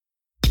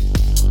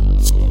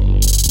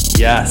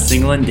Yeah,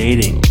 single and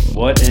dating.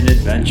 What an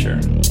adventure.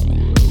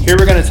 Here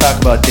we're going to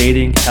talk about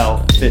dating,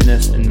 health,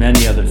 fitness, and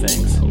many other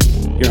things.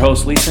 Your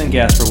hosts Lisa and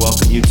Gasper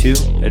welcome you to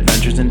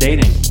Adventures in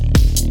Dating.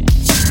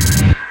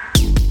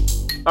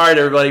 All right,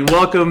 everybody,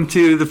 welcome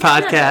to the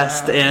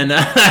podcast.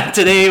 And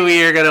today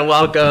we are going to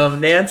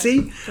welcome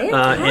Nancy and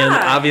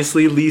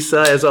obviously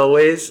Lisa, as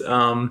always.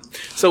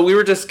 So we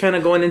were just kind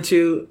of going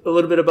into a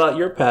little bit about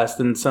your past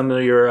and some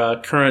of your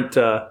current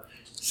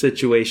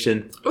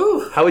situation.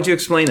 Ooh. How would you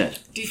explain it?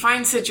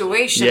 Define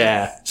situation.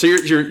 Yeah. So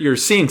you're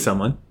seeing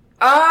someone.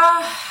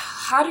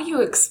 How do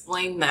you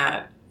explain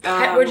that?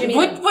 Where'd you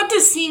meet him? What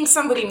does seeing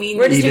somebody mean?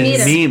 Where did you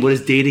meet him? What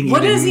does dating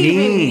What even does it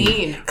even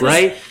mean?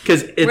 Right?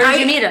 Because Where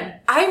did you meet him?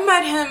 I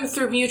met him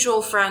through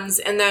mutual friends,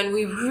 and then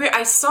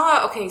I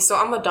saw. Okay, so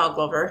I'm a dog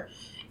lover,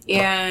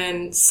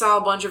 and saw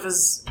a bunch of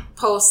his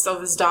posts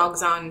of his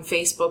dogs on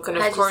Facebook, and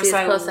of course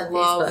I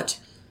loved.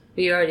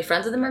 Were you already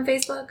friends with him on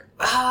Facebook?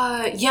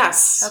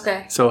 Yes.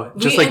 Okay. So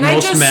just like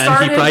most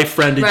men, he probably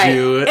friended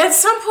you. At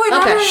some point,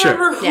 I don't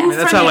remember who. Yeah.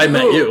 That's how I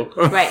met you.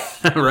 Right.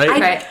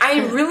 Right.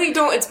 I really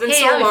don't. It's been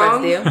so I'll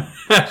be long.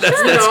 friends with you.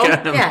 That's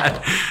kind of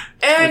Yeah.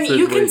 And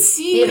you can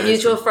see You have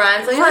mutual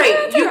friends. Like,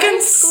 right. You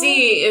can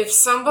see if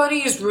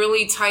somebody is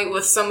really tight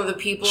with some of the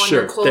people in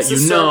your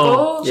closest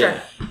circle,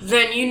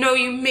 then you know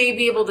you may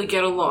be able to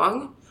get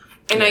along.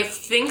 And I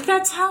think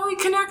that's how we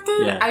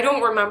connected. Yeah. I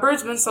don't remember.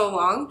 It's been so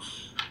long.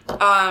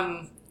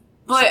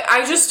 But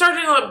I just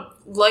started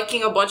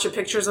liking a bunch of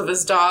pictures of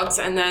his dogs,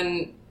 and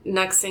then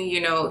next thing you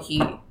know,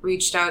 he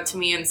reached out to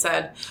me and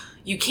said,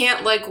 "You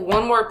can't like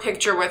one more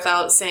picture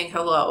without saying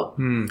hello."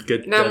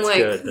 Good. And I'm that's like,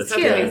 good. That's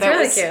cute. good. It's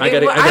really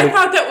cute. I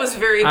thought that was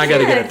very cute. I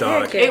gotta get a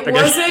dog. It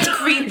wasn't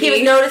creepy. He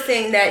was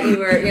noticing that you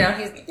were,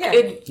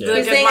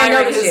 Like saying, "I admiring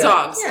noticed his you."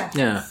 dogs.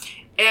 Yeah.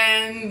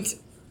 And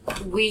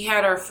we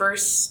had our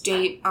first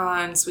date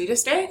on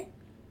Sweetest Day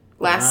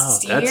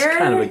last year. That's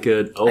kind of a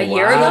good. A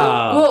year ago?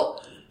 Well,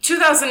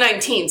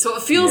 2019, so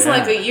it feels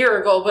like a year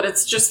ago, but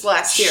it's just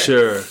last year.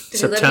 Sure. Does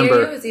September. he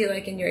live near you? Is he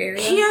like in your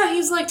area? Yeah,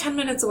 he's like 10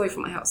 minutes away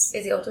from my house.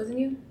 Is he older than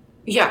you?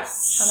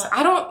 Yes.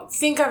 I don't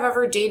think I've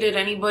ever dated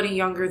anybody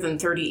younger than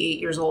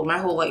 38 years old my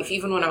whole life,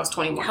 even when I was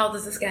 21. How old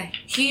is this guy?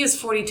 He is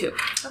 42.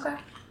 Okay.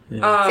 Yeah.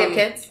 Does he have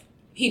kids?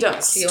 He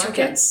does. Do you want 2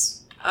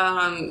 kids?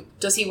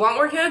 Does he want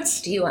more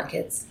kids? Do you want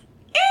kids?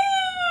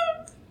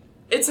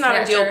 It's not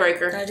a deal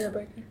breaker. Not a deal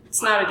breaker.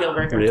 It's not a deal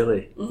breaker.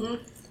 Really? Mm-hmm.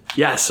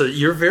 Yeah, so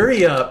you're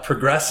very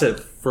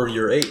progressive for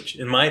your age,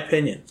 in my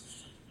opinion.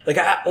 Like,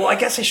 I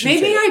guess I should.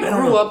 Maybe I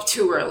grew up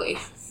too early.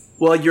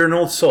 Well, you're an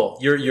old soul.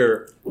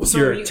 You're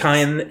So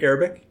Italian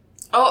Arabic.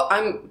 Oh,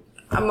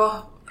 I'm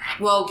a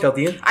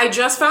Chaldean. I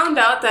just found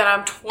out that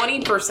I'm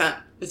 20%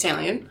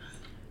 Italian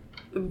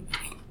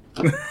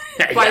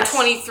by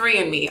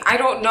 23andMe. I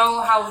don't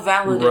know how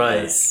valid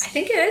it is. I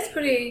think it is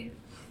pretty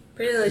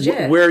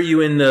legit. Where are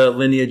you in the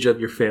lineage of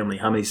your family?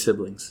 How many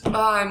siblings?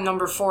 I'm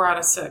number 4 out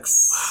of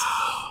 6.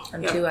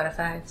 I'm 2 out of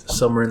 5.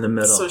 Somewhere in the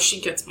middle. So she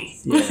gets me.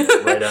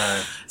 Yeah, right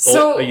on.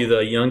 So are you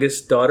the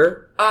youngest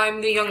daughter? I'm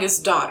the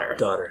youngest daughter.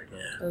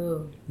 Yeah.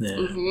 Ooh. Yeah.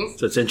 Mm-hmm.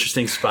 So it's an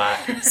interesting spot.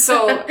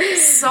 So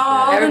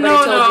saw the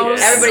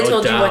Everybody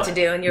told you doubt. what to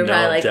do, and you're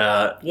probably like,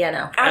 doubt. yeah,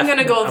 no. I'm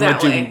gonna go that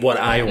I'm gonna way. do what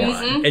I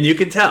want, Mm-hmm. and you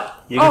can tell.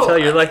 You can tell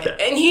you're like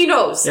that. And he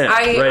knows. Yeah,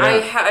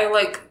 I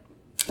like,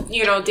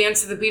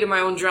 dance to the beat of my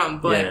own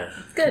drum. But yeah,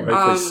 good.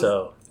 rightfully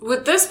so.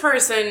 With this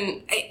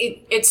person,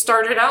 it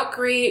started out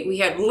great. We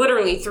had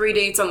literally 3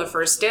 dates on the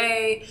first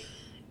day.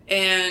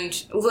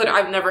 And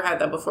I've never had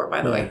that before,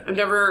 by the way. I've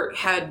never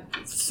had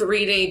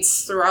 3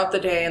 dates throughout the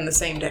day and the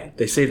same day.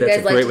 They say that's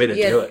a great way to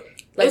do it.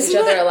 Liked each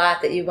other a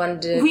lot, that you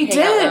wanted to We hang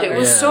out did. longer. It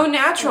was so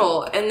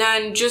natural. And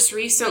then just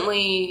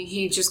recently,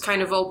 he just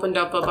kind of opened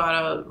up about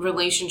a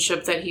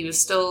relationship that he was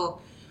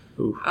still,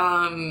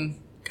 I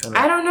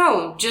don't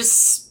know,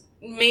 just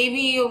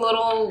maybe a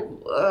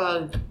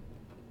little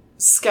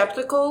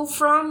skeptical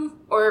from,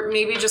 or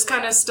maybe just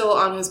kind of still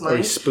on his mind. Or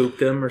he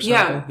spooked him or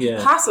something? Yeah,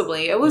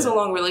 possibly. It was a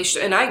long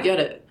relationship, and I get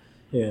it.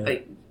 Yeah.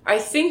 I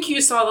think you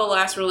saw the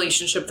last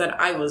relationship that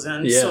I was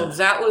in, so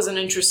that was an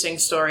interesting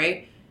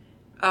story.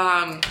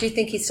 Do you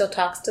think he still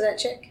talks to that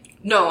chick?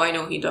 No, I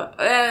know he does.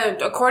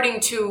 According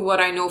to what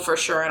I know for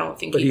sure, I don't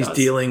think he does. But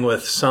he's dealing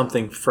with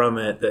something from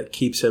it that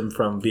keeps him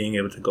from being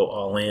able to go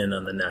all in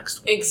on the next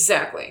one.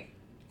 Exactly.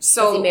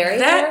 So was he married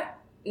to her?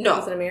 No.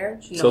 Was it a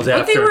marriage? No. So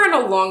but they were in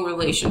a long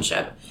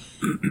relationship.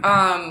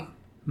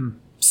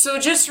 So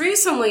just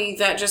recently,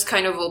 that just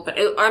kind of opened.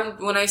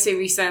 When I say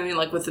recent, I mean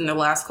like within the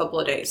last couple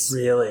of days.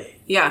 Really?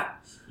 Yeah.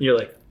 You're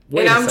like,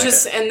 wait and a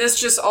second. And this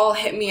just all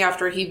hit me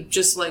after he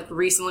just like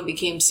recently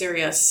became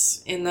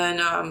serious. And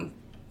then,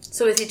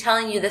 So is he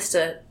telling you this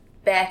to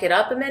back it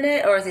up a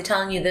minute, or is he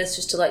telling you this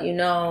just to let you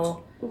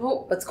know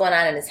what's going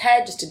on in his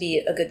head, just to be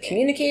a good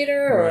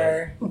communicator,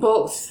 or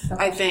both?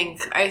 Okay.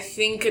 I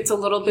think it's a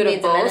little bit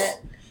of both.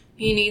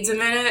 He needs a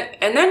minute.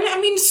 And then,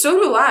 I mean, so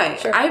do I.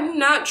 Sure. I'm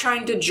not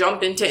trying to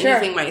jump into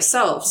anything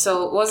myself.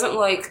 So it wasn't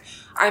like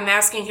I'm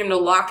asking him to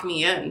lock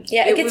me in.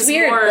 Yeah, it gets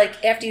weird.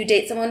 Like, after you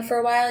date someone for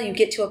a while, you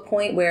get to a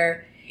point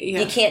where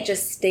you can't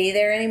just stay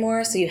there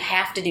anymore, so you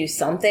have to do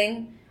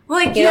something.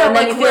 Like, you know, and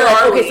then you feel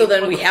like, okay, so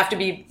then we we have to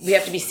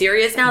be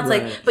serious now. It's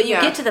Right. like, but you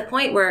get to the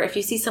point where if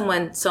you see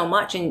someone so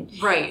much and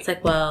it's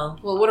like, well,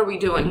 what are we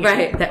doing here?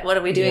 Right. That what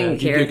are we doing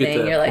here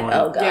thing? You're like,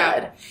 oh God.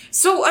 Yeah.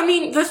 So I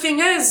mean, the thing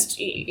is,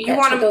 you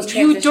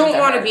don't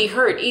want to be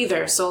hurt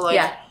either. So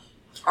like,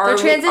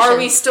 are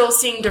we still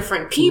seeing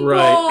different people?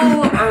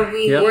 Right. Are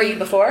we? Were you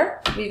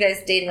before? Were you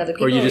guys dating other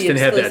people? Or you just didn't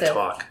have exclusive? that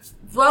talk.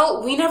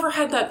 Well, we never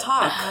had that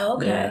talk. Oh,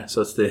 okay. Yeah,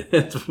 so it's talked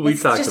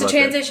about just a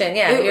transition. that.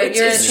 Yeah, you're in it's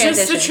transition.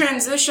 just a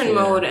transition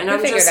mode, and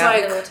I'm just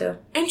like,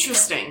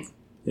 interesting.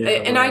 Yeah,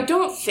 and I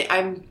don't think,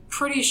 I'm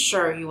pretty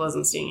sure he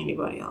wasn't seeing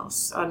anybody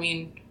else. I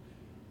mean,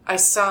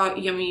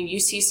 you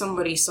see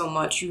somebody so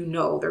much, you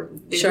know,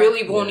 they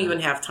really won't even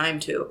have time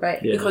to. Right.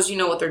 Yeah. Because you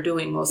know what they're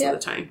doing most of the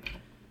time.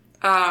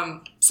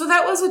 So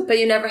that was But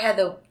you never had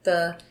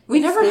the we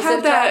never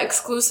had that talk?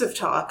 exclusive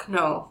talk.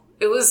 No.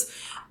 It was,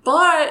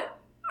 but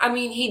I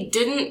mean, he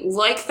didn't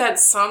like that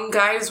some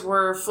guys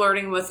were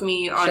flirting with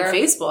me on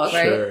Facebook.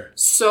 Right. Sure.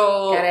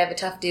 So Gotta have a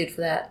tough dude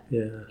for that.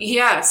 Yeah.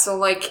 Yeah, so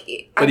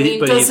like, But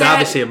he's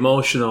obviously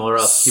emotional, or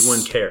else he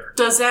wouldn't care.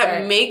 Does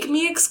that make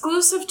me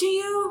exclusive to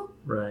you?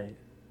 Right.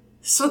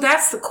 So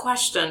that's the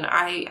question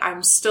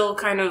I'm still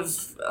kind of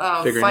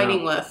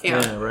fighting with.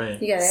 Yeah, right.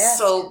 You gotta ask.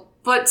 So,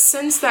 but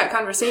since that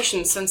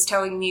conversation, since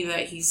telling me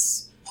that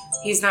he's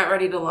not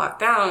ready to lock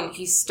down,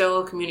 he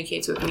still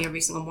communicates with me every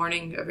single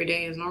morning, every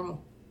day as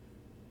normal.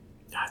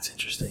 That's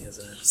interesting,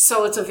 isn't it?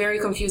 So it's a very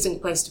confusing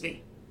place to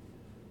be.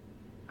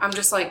 I'm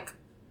just like...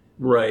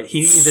 Right.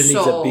 He either needs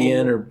to be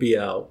in or be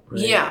out.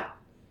 Right? Yeah.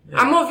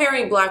 I'm a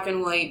very black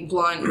and white,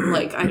 blunt,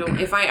 like, I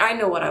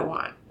know what I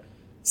want.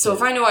 So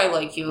if I know I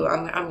like you,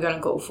 I'm gonna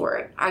go for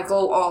it. I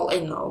go all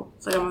in, though.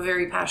 It's like I'm a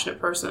very passionate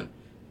person.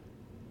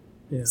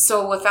 Yeah.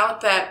 So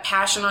without that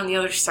passion on the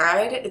other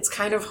side, it's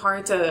kind of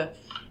hard to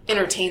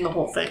entertain the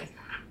whole thing.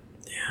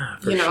 Yeah,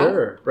 for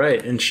sure.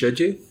 Right. And should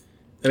you?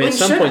 I mean, at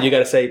some point you got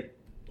to say,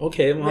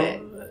 okay, well,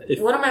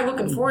 what am I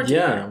looking forward to?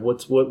 Yeah,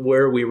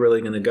 where are we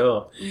really going to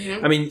go?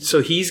 Mm-hmm. I mean,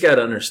 so he's got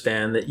to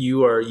understand that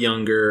you are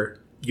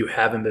younger, you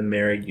haven't been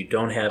married, you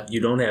don't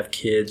have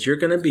kids. You're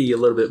going to be a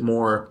little bit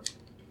more.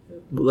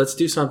 Let's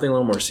do something a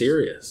little more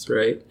serious,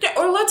 right? Yeah,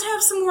 or let's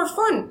have some more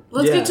fun.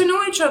 Let's get to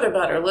know each other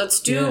better. Let's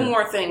do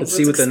more things. Let's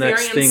see what the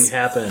next thing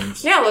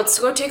happens. Yeah, let's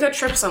go take a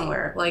trip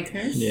somewhere. Like,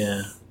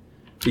 yeah,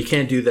 you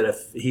can't do that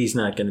if he's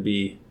not going to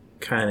be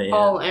kind of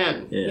all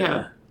in.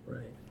 Yeah.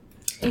 Right.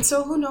 And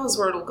so who knows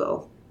where it'll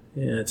go.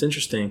 Yeah, it's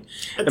interesting.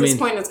 At this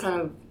point, it's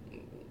kind of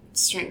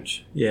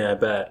strange. Yeah, I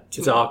bet.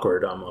 It's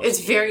awkward almost. It's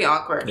very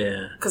awkward.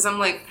 Yeah. Because I'm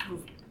like,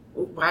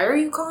 why are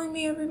you calling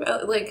me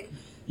everybody? Like,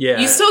 yeah.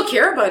 You still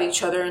care about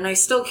each other, and I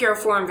still care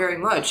for him very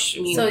much.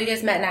 I mean, so you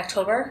guys met in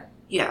October?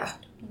 Yeah.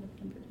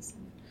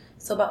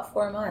 So about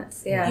 4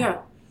 months, yeah.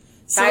 Yeah.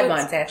 So 5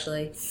 months,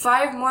 actually.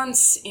 5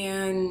 months,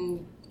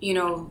 and,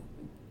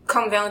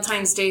 come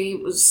Valentine's Day,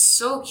 it was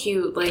so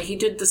cute. Like, he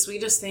did the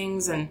sweetest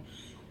things, and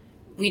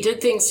we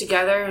did things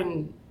together,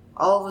 and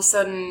all of a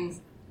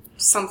sudden,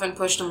 something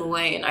pushed him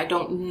away, and I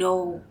don't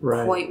know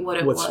quite what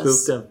it was. What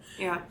spooked him.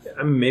 Yeah.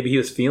 I mean, maybe he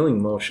was feeling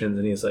emotions,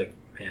 and he was like,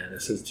 man,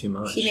 this is too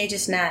much. He may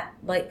just not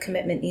like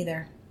commitment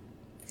either.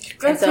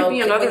 That could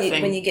be another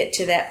thing. When you get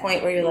to that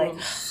point where you're like...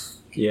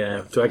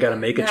 Yeah, do I got to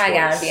make a choice? I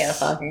got to be in a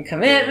fucking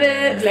commitment.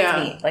 Yeah.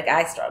 That's me. Like,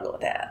 I struggle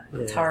with that. Yeah.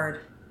 It's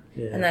hard.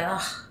 Yeah. And then,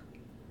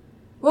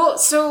 Well,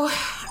 so,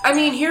 I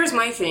mean, here's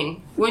my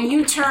thing. When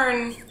you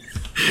turn...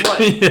 What?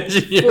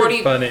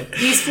 40. Funny.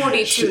 He's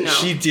 42 now.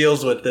 She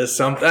deals with this.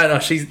 I don't know.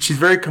 She's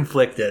very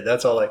conflicted.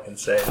 That's all I can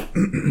say.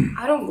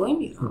 I don't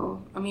blame you,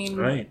 though. I mean,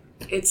 right.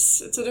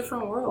 It's a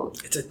different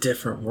world. It's a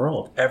different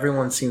world.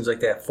 Everyone seems like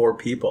they have 4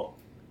 people.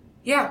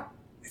 Yeah.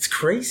 It's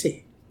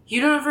crazy.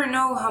 You don't ever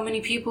know how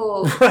many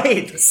people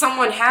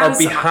someone has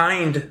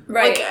behind,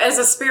 like as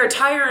a spare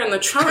tire in the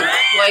trunk.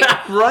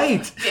 Like,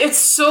 right. It's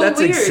so That's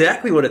weird. That's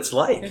exactly what it's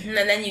like. Mm-hmm.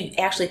 And then you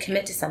actually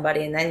commit to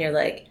somebody, and then you're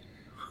like,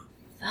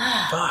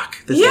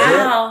 fuck. This is it.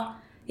 Now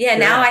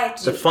I have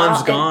to. The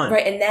fun's gone.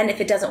 And then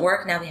if it doesn't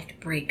work, now we have to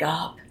break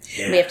up.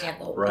 Yeah, we have to have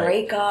the whole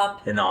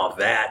breakup and all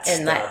that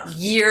and stuff. that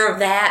year of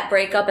that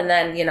breakup, and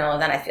then then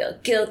I feel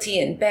guilty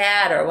and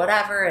bad or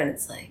whatever, and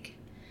it's like,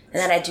 and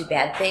then I do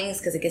bad things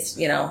because it gets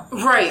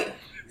right.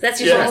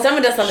 That's usually when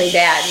someone does something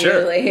bad.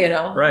 Usually,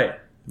 right.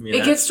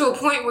 It gets to a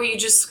point where you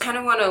just kind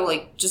of want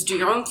to just do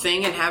your own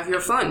thing and have your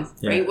fun,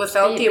 right?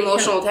 Without the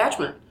emotional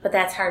attachment. But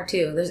that's hard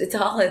too. It's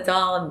all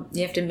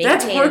you have to maintain.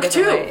 That's work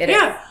too.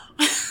 Yeah.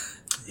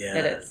 Yeah.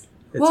 It is.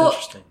 It's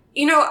interesting.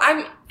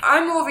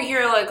 I'm over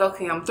here like,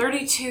 okay, I'm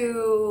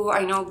 32.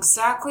 I know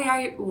exactly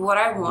what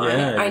I want.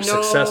 Yeah, I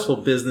know successful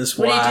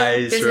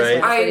business-wise,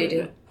 right? What do you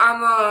do?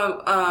 I'm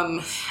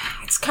a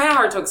it's kind of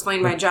hard to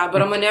explain my job,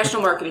 but I'm a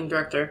national marketing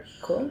director.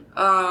 Cool.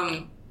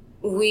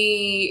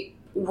 We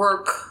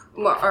work.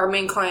 My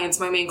main client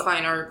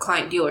are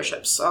client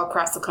dealerships all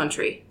across the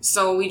country.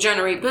 So we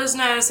generate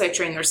business. I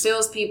train their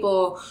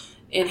salespeople,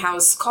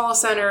 in-house call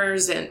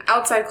centers, and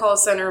outside call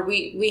center.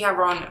 We have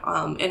our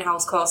own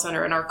in-house call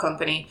center in our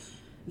company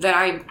that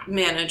I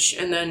manage,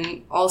 and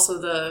then also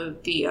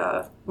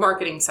the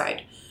marketing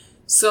side.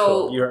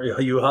 So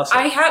you hustle.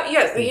 I have,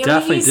 yes. You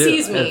definitely he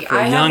sees do. me. For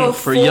I have a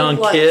for full young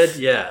life. kid,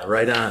 yeah,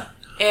 right on.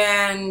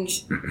 And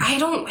I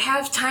don't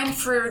have time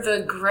for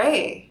the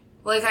gray.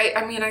 Like,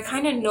 I mean, I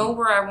kind of know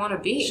where I want to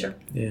be. Sure.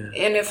 Yeah.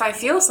 And if I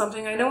feel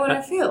something, I know what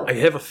I feel. I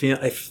have a feel.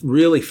 I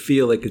really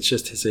feel like it's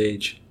just his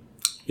age.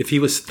 If he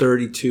was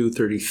 32,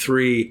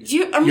 33,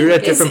 you're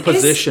at a different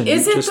position.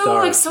 Is you it just though?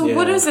 are. Like, so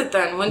what is it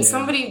then? When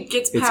somebody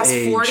gets It's past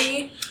age.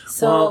 40?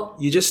 So Well,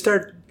 you just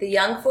start. the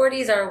young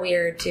 40s are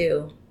weird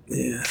too.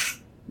 Yeah.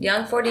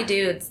 Young 40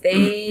 dudes,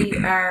 they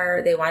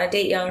want to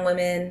date young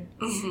women,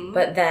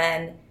 but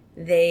then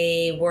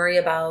they worry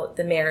about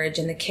the marriage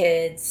and the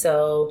kids,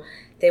 so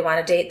they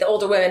want to date the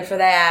older women for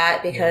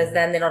that because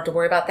then they don't have to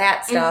worry about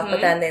that stuff.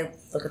 But then they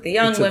look at the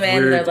young women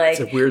and they're like,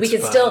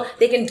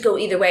 they can go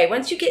either way.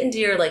 Once you get into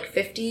your like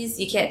 50s,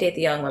 you can't date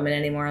the young women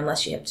anymore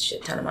unless you have a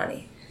shit ton of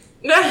money.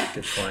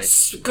 Good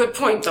point. Good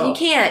point, though. You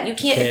can't.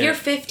 If you're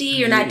 50,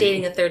 you're not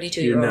dating a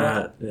 32-year-old. You're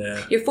not.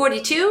 Yeah. You're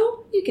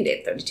 42, you can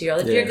date a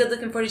 32-year-old. If you're a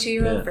good-looking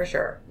 42-year-old, for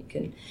sure, you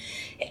can.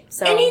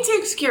 So, and he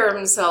takes care of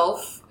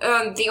himself.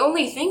 The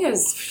only thing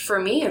is, for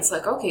me, it's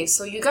like, okay,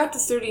 so you got the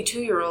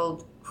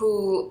 32-year-old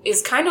who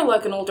is kind of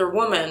like an older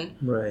woman.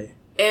 Right.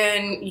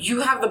 And you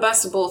have the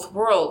best of both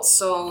worlds,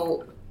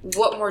 so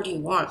what more do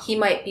you want? He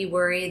might be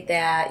worried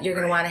that you're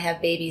going to want to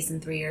have babies in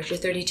 3 years. You're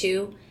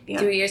 32. Yeah.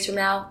 3 years from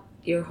now,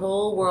 your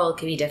whole world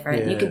could be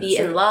different. You could be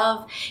in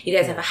love. You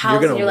guys have a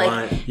house, and you're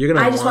like,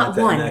 I just want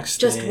one.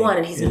 Just one.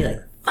 And he's going to be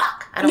like,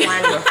 fuck, I don't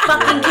want any more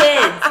fucking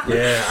kids.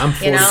 Yeah, I'm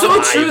 45.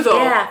 So true,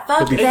 though. Yeah,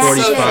 fuck to be that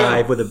 45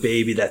 shit. with a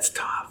baby, that's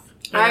tough.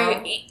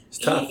 It's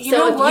tough.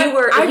 So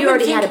if you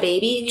already had a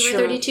baby and you were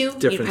 32,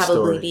 you'd probably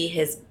story. be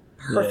his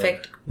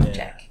perfect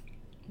check.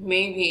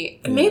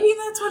 Maybe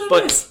that's what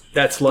it is.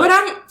 That's like.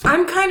 But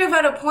I'm kind of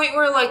at a point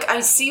where like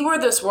I see where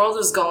this world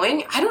is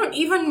going. I don't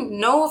even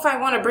know if I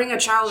want to bring a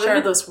child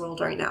into this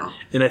world right now.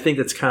 And I think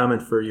that's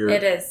common for your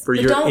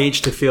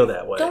age to feel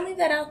that way. Don't leave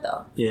that out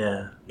though.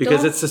 Yeah,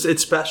 because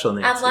it's special,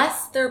 Nancy.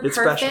 Unless they're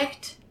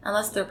perfect.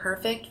 Unless they're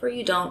perfect for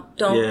you, don't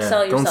sell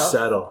yourself. Don't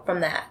settle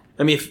from that.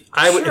 I mean, if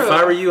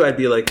I were you, I'd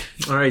be like,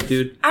 all right,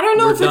 dude. I don't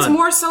know if it's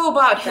more so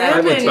about him. I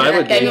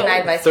would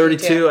be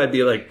 32. I'd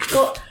be like,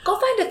 go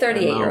find a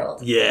 38-year-old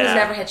who's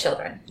never had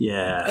children.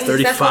 Yeah,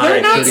 35.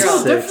 They're not 36.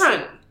 so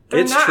different.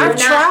 It's true. I've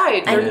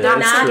tried.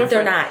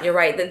 They're not. You're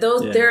right.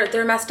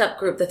 They're a messed up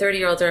group. The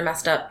 30-year-olds are a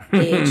messed up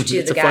age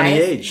to the guys. Funny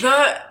age.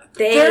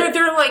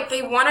 They're like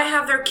they want to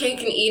have their cake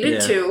and eat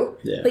it too.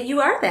 Yeah. But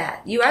you are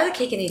that. You are the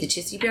cake and eat it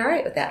too. So you'd be all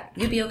right with that.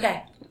 You'd be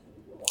okay.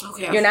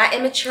 Okay. You're not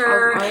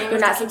immature. You're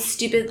not some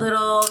stupid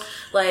little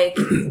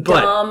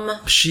dumb.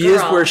 She girl.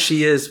 is where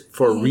she is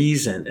for a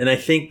reason, and I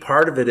think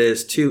part of it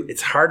is too.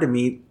 It's hard to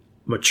meet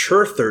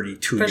mature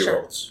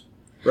 32-year-olds,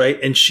 right?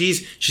 And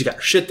she's got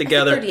her shit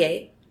together.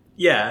 38.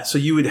 Yeah, so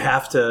you would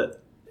have to.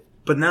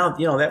 But now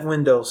that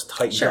window's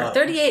tightened up.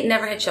 38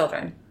 never had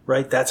children.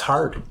 Right, that's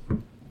hard.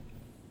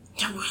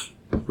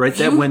 Right,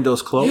 that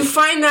window's closed. You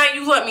find that,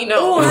 you let me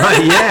know.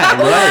 Right, yeah,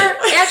 right.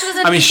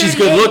 I mean, she's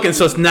good looking,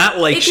 so it's not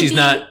like she's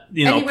not,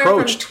 anywhere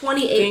approached. From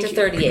 28 to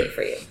 38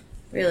 for you.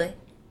 Really?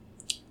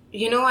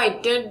 I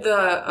did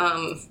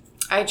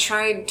I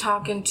tried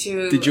talking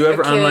to Did you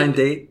ever online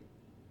date?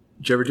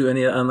 Did you ever do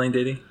any online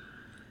dating?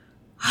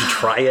 Did you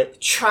try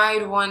it?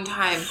 Tried one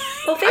time.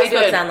 Well,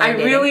 Facebook's online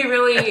dating.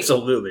 really...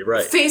 Absolutely,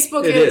 right.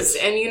 Facebook is.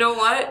 And you know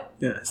what?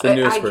 Yeah, it's the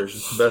newest version.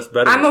 It's the best,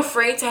 better. I'm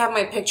afraid to have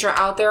my picture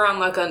out there on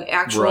like an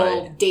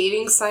actual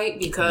dating site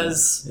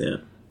because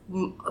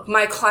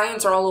my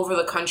clients are all over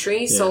the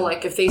country. So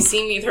like if they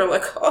see me, they're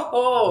like,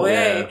 oh,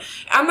 hey.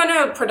 I'm in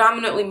a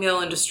predominantly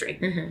male industry.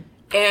 Mm-hmm.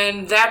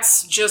 And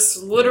that's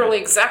just literally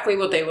exactly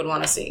what they would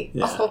want to see.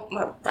 Yeah.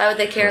 Why would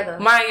they care, though?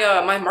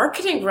 My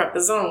marketing rep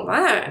is on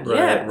that.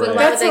 Right. But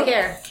why would they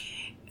care?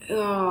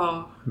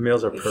 Oh,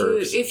 males are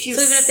pervs. So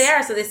even if they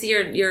are, so they see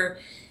your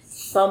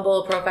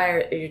Bumble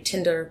profile or your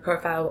Tinder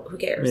profile, who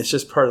cares? I mean, it's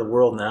just part of the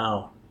world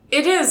now.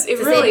 It is. It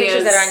it's really the same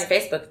is. pictures that are on your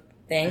Facebook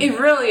thing. It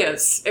really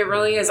is. It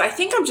really is. I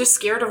think I'm just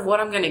scared of what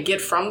I'm going to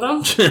get from them.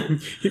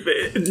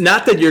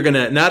 Not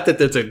that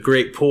that's a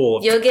great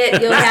pool. You'll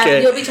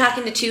be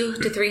talking to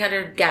 200 to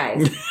 300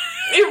 guys.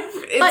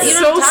 But you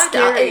so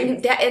scary.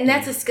 And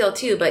that's a skill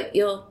too, but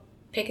you'll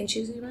pick and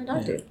choose who you want to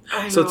talk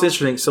to. So it's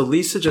interesting. So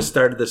Lisa just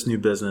started this new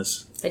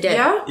business. I did.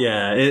 Yeah?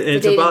 Yeah.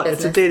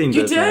 It's a dating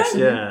business. You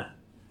did? Yeah.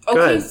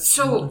 Okay,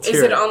 so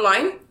is it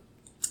online?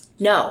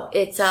 No,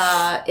 it's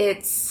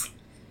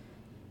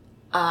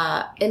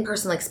in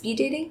person, like speed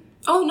dating.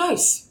 Oh,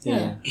 nice.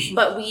 Yeah.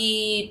 But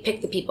we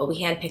pick the people.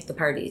 We handpick the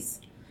parties.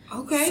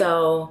 Okay.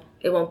 So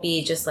it won't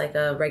be just like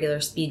a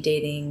regular speed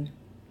dating.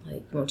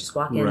 Like we won't just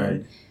walk in. Right.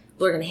 And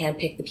we're gonna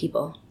handpick the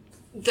people.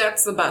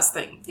 That's the best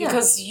thing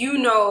because you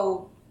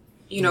know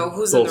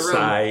who's both in the room.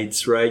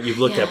 sides, right? You've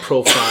looked at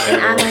profile.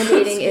 And online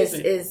dating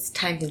is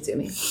time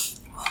consuming.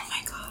 Oh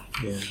my god.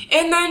 Yeah.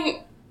 And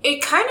then it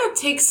kind of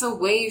takes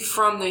away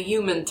from the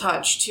human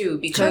touch too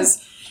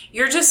because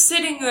you're just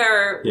sitting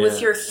there with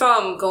your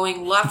thumb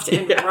going left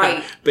and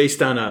right based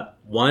on a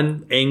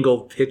one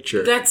angled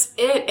picture. That's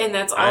it, and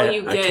that's all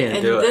you get.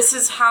 And this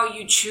is how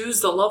you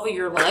choose the love of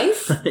your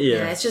life?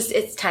 Yeah,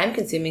 it's time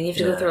consuming. You have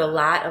to go through a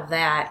lot of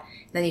that.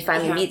 And then you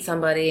finally meet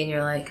somebody and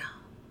you're like...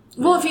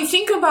 Well, if you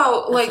think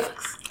about,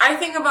 I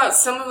think about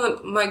some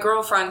of my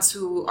girlfriends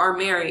who are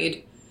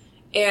married,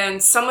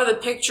 and some of the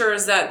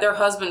pictures that their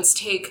husbands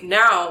take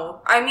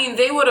now, I mean,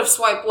 they would have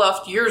swiped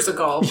left years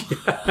ago.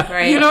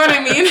 Right. You know what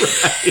I mean?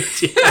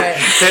 Right.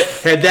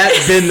 Had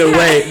that been the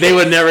way, they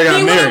would never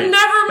got married. They would have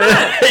never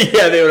met.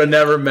 Yeah, they would have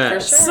never met.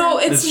 For sure. So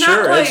it's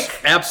not It's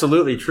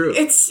absolutely true.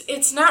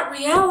 It's not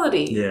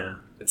reality. Yeah.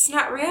 It's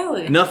not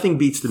reality. Nothing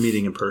beats the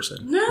meeting in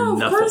person.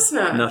 No, of course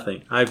not.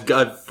 Nothing.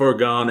 I've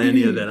foregone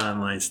any of that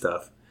online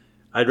stuff.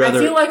 I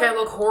feel like I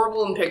look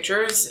horrible in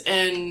pictures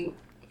and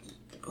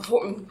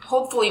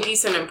hopefully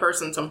decent in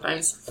person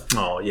sometimes.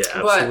 Oh yeah,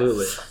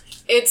 absolutely.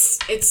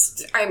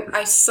 But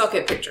I suck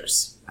at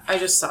pictures. I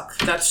just suck.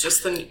 That's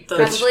just the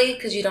probably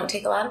because you don't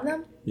take a lot of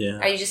them. Yeah.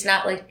 Are you just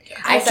not like?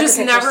 I've just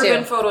never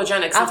been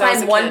photogenic. I'll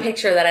find one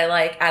picture that I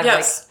like out of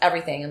like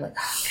everything. I'm like,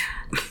 oh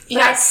god.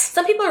 Yes.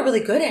 Some people are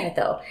really good at it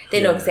though.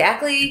 They know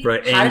exactly how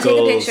to take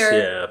a picture.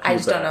 Yeah, I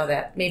just don't know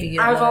that. Maybe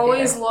you. I've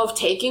always loved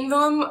taking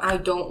them. I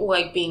don't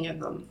like being in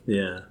them.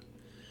 Yeah,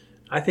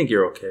 I think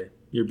you're okay.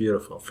 You're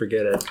beautiful.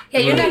 Forget it.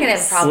 Yeah, you're not going to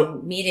have a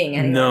problem meeting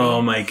anybody. No,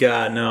 my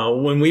God, no.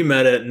 When we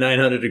met at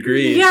 900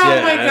 Degrees. Yeah,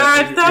 oh my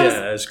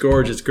God. This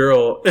gorgeous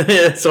girl.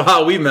 So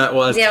how we met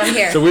was. Yeah, I'm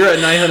here. So we were at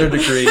 900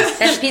 Degrees.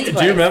 That's pizza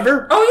place. Do you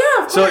remember? Oh,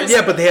 yeah, of course. So,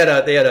 yeah, but they had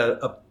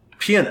a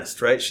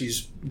pianist, right?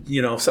 She's,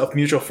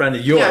 mutual friend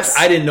of yours. Yes.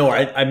 I didn't know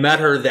her. I met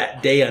her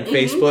that day on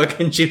Facebook,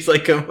 and she was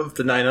like, come up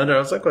to 900. I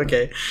was like,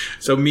 okay.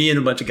 So me and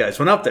a bunch of guys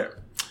went up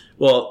there.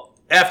 Well,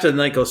 after the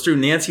night goes through,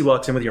 Nancy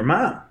walks in with your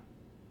mom.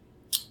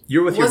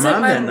 You're with your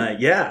mom that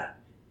night, yeah.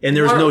 And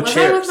there was no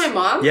chairs. Was I with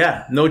my mom?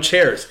 Yeah, no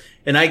chairs.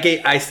 And I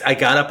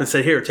got up and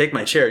said, "Here, take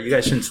my chair. You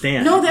guys shouldn't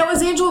stand." No, that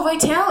was Angela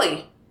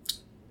Vitale.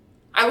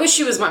 I wish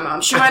she was my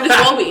mom. She might as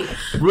well be.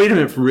 Wait a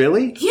minute,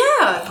 really? Yeah.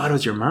 I thought it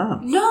was your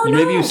mom. No.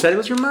 Maybe you said it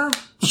was your mom.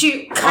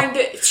 She kind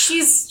of.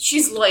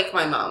 She's like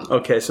my mom.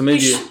 Okay, so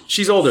maybe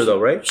she's older though,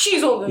 right?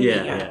 She's older than me.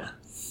 Yeah.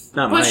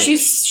 Not but mine.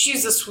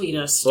 she's the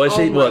sweetest.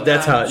 Well,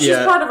 that's how. She's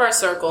part of our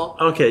circle.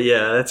 Okay,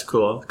 yeah, that's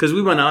cool. Because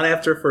we went out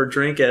after for a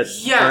drink at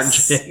Art and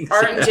Jake's.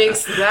 Art and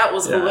Jake's. That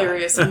was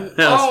hilarious. Oh my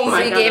God! So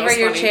you gave her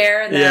your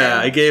chair. Then?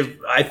 Yeah,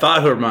 I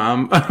thought her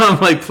mom. I'm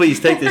like, please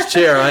take this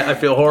chair. I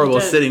feel horrible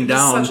sitting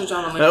down. Such a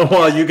gentleman.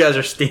 While you guys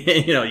are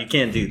standing. You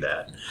can't do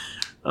that.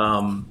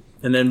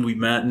 And then we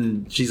met,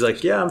 and she's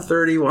like, "Yeah, I'm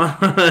 31."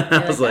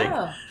 I was like,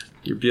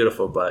 "You're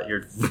beautiful, but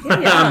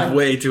I'm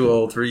way too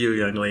old for you,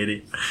 young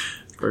lady."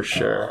 For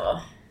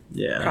sure.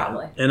 Yeah.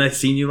 Probably. And I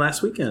seen you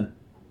last weekend.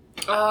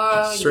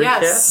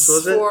 Yes,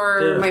 was it?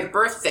 For my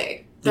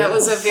birthday. That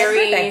was a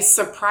very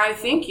surprise.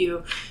 Thank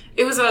you.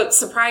 It was a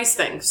surprise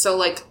thing.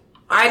 So,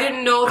 I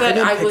didn't know that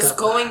I was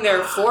going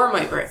there for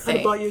my birthday.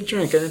 I bought you a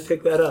drink. I didn't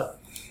pick that up.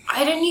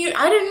 I didn't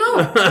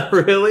know.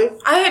 Really?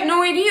 I had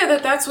no idea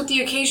that that's what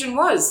the occasion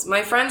was.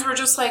 My friends were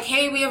just like,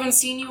 "Hey, we haven't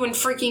seen you in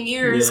freaking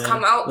years.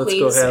 Come out,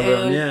 please." Let's go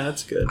have them. Yeah,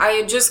 that's good. I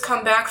had just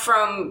come back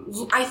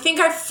from. I think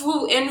I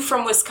flew in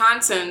from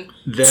Wisconsin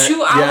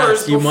 2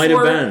 hours before. You might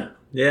have been.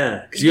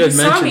 Yeah, because you had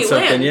mentioned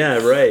something. Land. Yeah,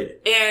 right.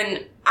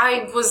 And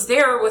I was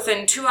there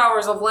within 2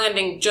 hours of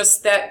landing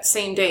just that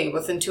same day,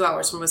 within 2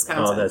 hours from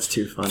Wisconsin. Oh, that's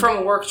too funny. From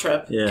a work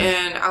trip. Yeah.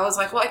 And I was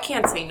like, well, I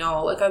can't say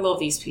no. I love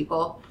these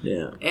people.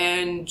 Yeah.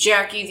 And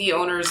Jackie, the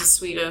owner, is the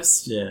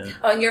sweetest. Yeah.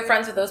 Oh, and you're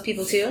friends with those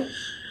people too?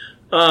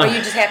 Or you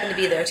just happened to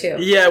be there too?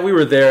 Yeah, we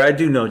were there. I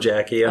do know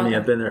Jackie. I mean,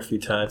 I've been there a few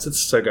times. It's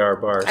a cigar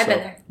bar. I've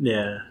been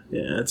there.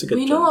 Yeah, it's a good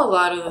We know a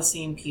lot of the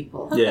same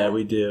people. Yeah,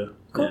 we do.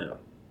 Cool. Yeah.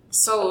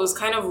 So it was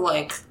kind of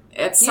like...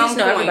 At you some just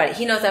know point, everybody.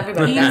 He knows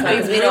everybody. He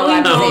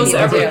really knows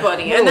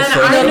everybody. And then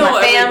I know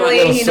my family.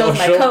 everybody. He knows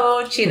my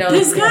coach. He knows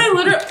this guy.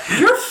 Literally,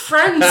 you're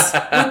friends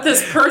with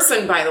this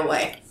person, by the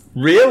way.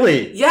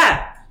 Really?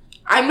 Yeah.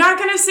 I'm not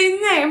going to say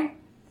the name,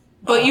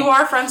 but you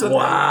are friends with him.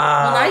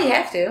 Wow. Well, now you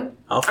have to.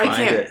 I'll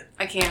find it.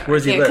 I can't.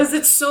 Where's he live? Because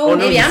it's so.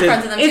 Maybe I'm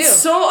friends with him too. It's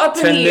so up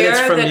in the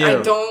air that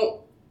you.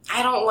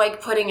 I don't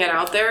like putting it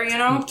out there.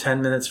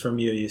 10 minutes from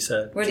you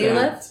said. Where do you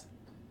live?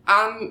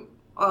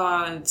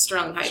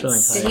 Sterling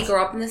Heights. Did he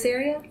grow up in this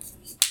area?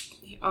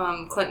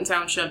 Clinton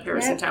Township,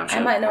 Harrison Township.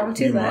 I might know him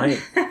too. You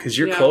might, because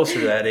you're closer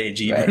to that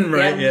age, even,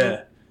 right?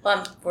 Yeah.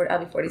 Well, I'll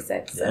be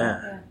 46. So,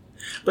 yeah.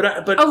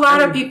 But a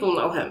lot of people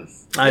know him.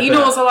 He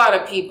knows a lot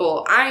of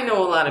people. I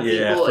know a lot of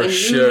people, and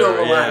you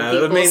know a lot of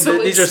people. I mean,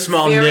 so these are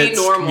small knit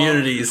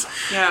communities.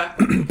 Yeah.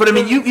 But I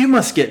mean, you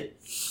must get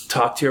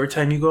talked to every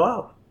time you go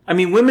out. I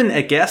mean, women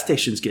at gas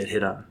stations get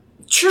hit on.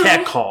 True.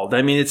 Catcalled.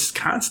 I mean, it's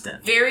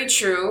constant. Very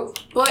true,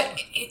 but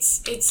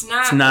it's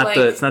not.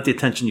 It's not the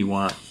attention you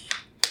want.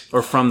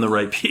 Or from the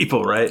right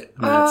people, right?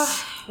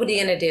 What are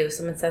you going to do?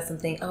 Someone says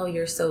something, "Oh,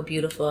 you're so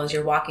beautiful," as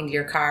you're walking to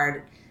your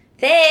car.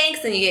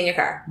 Thanks, and you get in your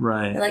car.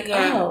 Right. You're like,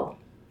 oh,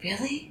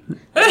 really?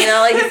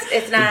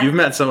 It's not... You've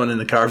met someone in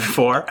the car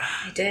before.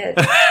 I did.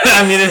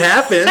 I mean, it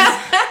happens.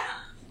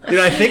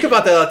 I think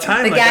about that all the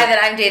time. The guy that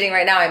I'm dating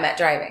right now, I met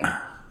driving.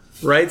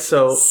 Right,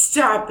 so...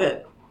 Stop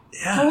it.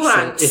 Yeah, Hold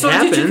on. So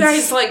did you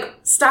guys like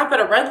stop at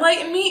a red light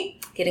and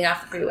meet? Getting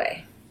off the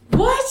freeway.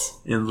 What?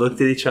 And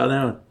looked at each other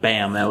and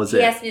bam, that was He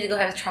it. asked me to go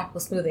have a tropical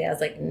smoothie. I was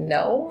like,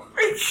 no.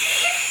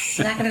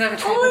 I'm not going to go have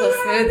a tropical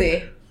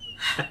smoothie.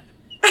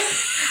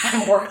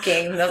 I'm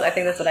working. I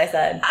think that's what I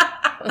said.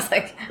 I was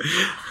like...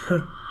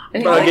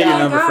 But I'll get your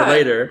number for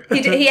later.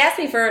 He asked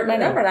me for my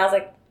number, and I was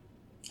like,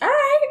 all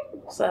right.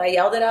 So I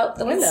yelled it out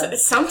the window.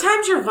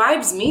 Sometimes your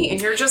vibes meet, and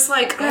you're just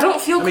like, I don't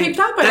feel creeped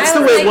out by that's this.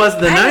 the way it was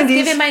in the 90s. I was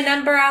giving my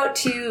number out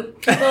to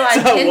people on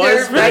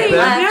Tinder right and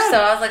left, so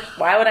I was like,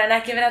 why would I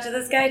not give it out to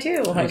this guy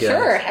too? I'm like,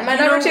 sure, have my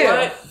number too.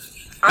 What?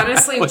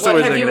 Honestly, what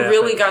have you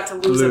really got to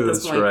lose at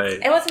this point? Right.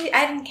 It wasn't.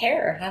 I didn't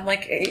care. I'm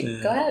like,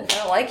 hey, go ahead. If I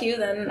don't like you,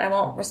 then I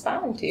won't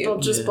respond to you. They'll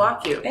just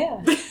block you.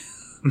 Yeah.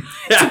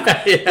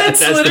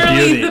 That's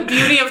literally the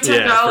beauty of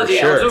technology.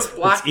 Yeah, for sure. I'll just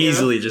block it's you.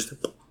 easily just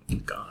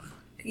gone.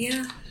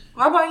 Yeah.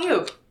 How about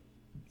you?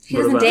 He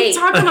doesn't date. He's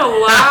talking a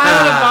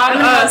lot about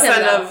us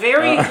and a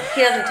very...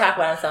 He doesn't talk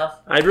about himself.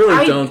 I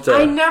really don't...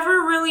 I never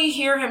really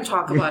hear him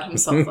talk about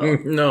himself, though.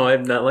 No,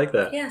 I'm not like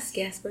that. Yes,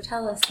 Gasper,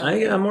 tell us.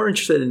 I'm more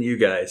interested in you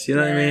guys. You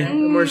know what I mean?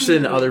 I'm more interested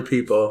in other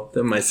people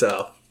than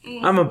myself.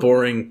 I'm a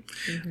boring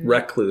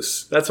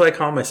recluse. That's what I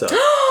call myself.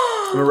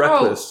 I'm a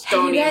recluse.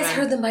 Have you guys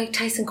heard the Mike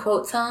Tyson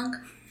quote song?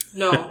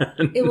 No.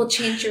 It will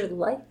change your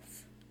life.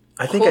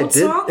 I think I did.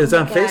 Song? It was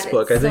on God,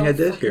 Facebook. I think I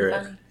did fucking hear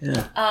it. funny.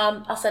 Yeah.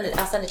 I'll send it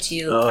to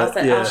you. Oh,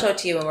 I'll show it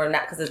to you when we're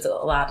not, because it's a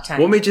lot of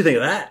time. What made you think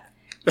of that?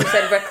 He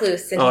said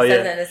recluse, and Oh, he yeah.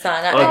 says it in his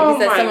song. Oh,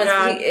 he said my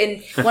God.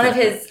 in one of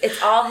his,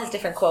 it's all his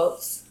different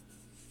quotes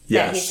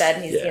that he said,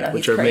 and he's,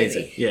 which he's are crazy.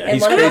 amazing. Yeah, and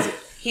he's one crazy. of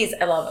his,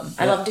 I love him.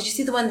 I love him. Did you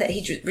see the one that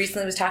he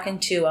recently was talking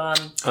to?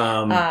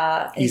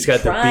 He's got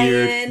crying. the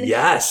beard.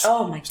 Yes.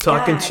 Oh my God. He's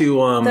talking to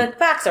the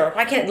boxer.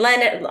 I can't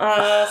Leonard.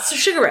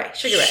 Sugar Ray.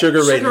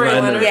 Sugar Ray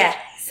Leonard. Yeah.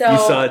 So you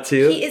saw it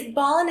too? He is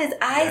bawling his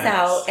eyes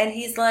out, and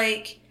he's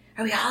like,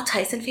 "Are we all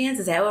Tyson fans?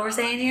 Is that what we're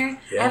saying here?"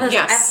 Yeah. I love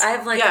Yes.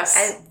 I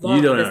love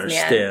You don't this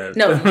understand. Man.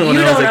 No, When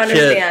you I was don't a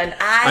kid, understand.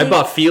 I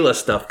bought Fila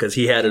stuff because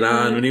he had it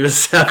on when he was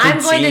 17.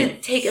 I'm going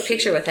to take a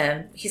picture with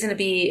him. He's going to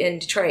be in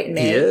Detroit in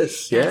May. He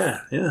is.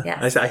 Yes. Yeah.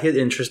 Yes. I hit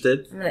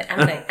interested.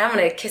 I'm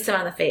gonna kiss him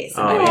on the face.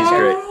 Oh, he's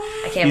great.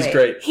 I can't He's wait.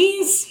 great.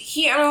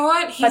 You know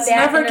what? He's that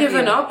never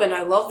given interview- up, and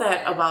I love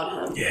that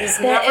about him. Yeah. He's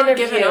That never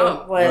interview given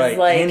up. was Right.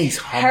 like And he's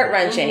humble.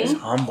 heart-wrenching. He's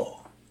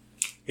humble.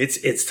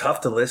 It's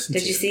tough to listen to.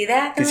 Did you see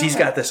that? Because he's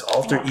got this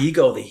alter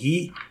ego that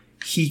he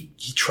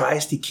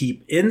tries to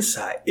keep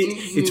inside.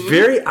 It's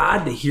very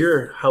odd to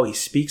hear how he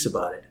speaks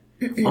about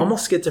it.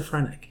 Almost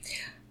schizophrenic.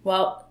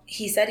 Well,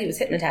 he said he was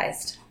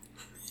hypnotized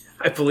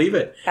I believe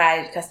it.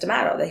 by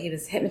Customato, that he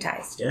was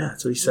hypnotized. Yeah,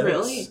 that's what he says.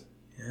 Really?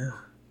 Yeah.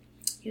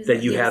 He was-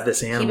 That you he have was-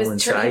 this animal he was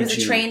inside He was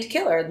a you. trained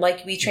killer.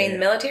 Like we train the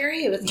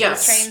military, he was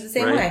trained the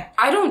same Right. way.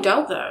 I don't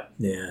doubt that.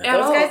 Yeah. At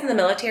Those all. guys in the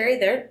military,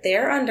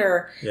 they're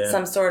under Yeah.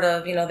 some sort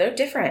of, they're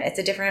different. It's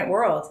a different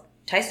world.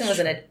 Tyson was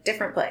in a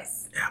different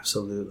place.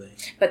 Absolutely.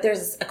 But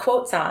there's a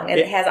quote song, and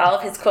it has all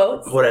of his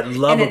quotes. What I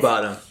love And it's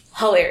about him.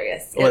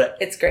 Hilarious.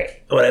 It's great.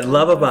 What I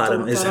love about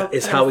him is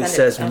how he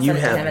says when you I'll send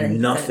it to him have and then send it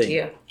to nothing,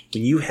 you.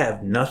 when you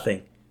have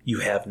nothing, you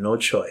have no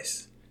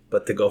choice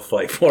but to go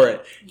fight for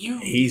it.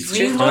 He's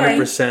really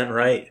 100%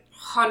 right.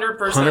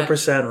 100%.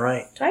 100%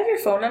 right. Do I have your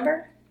phone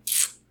number?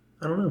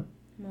 I don't know.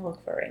 I'm gonna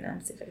look for it right now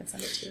and see if I can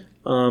send it to you.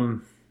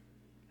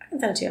 I can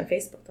send it to you on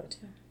Facebook though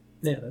too.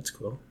 Yeah, that's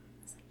cool.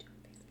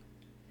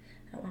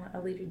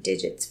 I'll leave you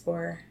digits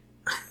for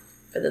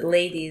the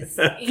ladies.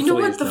 You know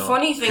what Please the don't.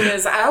 funny thing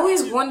is? I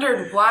always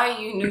wondered why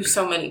you knew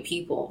so many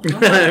people.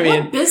 I'm I like,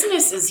 mean- what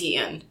business is he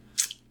in?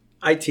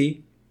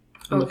 IT.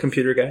 I'm a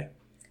computer guy.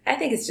 I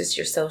think it's just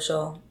your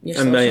social. I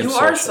am You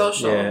are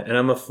social. Yeah, and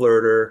I'm a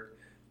flirter.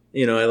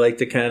 I like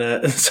to kind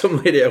of.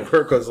 Some lady at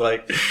work was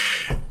like,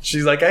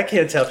 she's like, I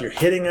can't tell if you're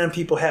hitting on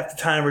people half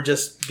the time or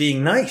just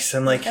being nice.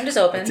 I'm like, I'm just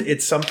open.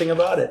 It's something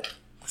about it.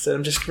 I said,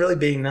 I'm just really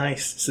being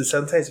nice. So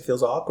sometimes it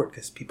feels awkward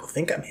because people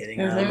think I'm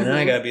hitting on them, and then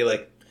I gotta be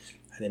like,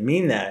 I didn't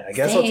mean that. I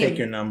guess I'll Same. take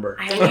your number.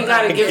 And you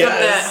gotta give him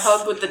that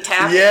hug with the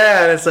tap.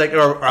 Yeah, and it's like,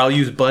 or I'll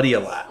use buddy a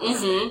lot.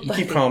 You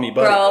keep calling me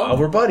buddy. Bro. Well,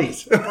 we're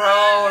buddies. Bro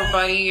or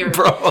buddy or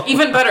Bro.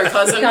 even better,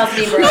 cousin. He calls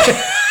me bro.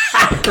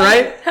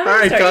 Right? All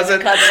right, Sorry,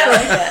 cousin. I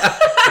like that.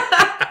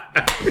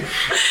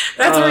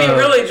 That's where you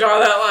really draw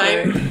that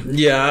line.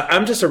 Yeah,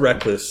 I'm just a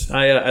recluse.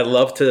 I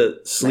love to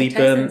sleep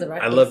Tyson's in. a I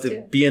recluse, love to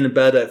too. be in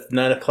bed at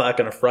 9 o'clock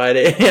on a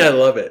Friday. Yeah, I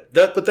love it.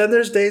 But then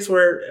there's days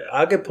where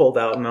I'll get pulled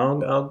out and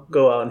I'll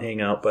go out and hang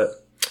out. But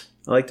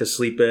I like to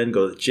sleep in,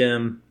 go to the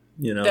gym.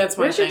 That's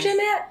my Where's your thing. gym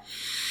at?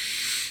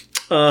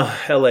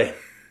 L.A.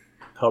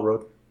 Hell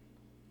Road.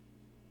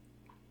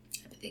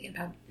 I'm thinking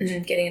about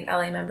getting an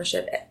LA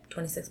membership at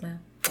 26 Mile.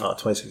 Oh,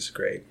 26 is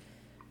great.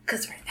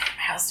 Because right there,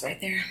 my house is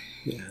right there.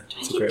 Yeah,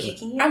 it's a Keep great one.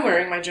 kicking you. I'm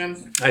wearing my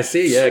gym. I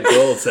see. Yeah,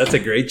 Gold's. That's a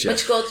great gym.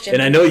 Which Gold's gym?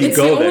 And I know you It's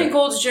go the there. only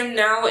Gold's Gym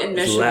now in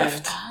Michigan.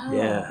 Left.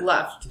 Yeah.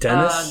 Left.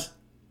 Dennis.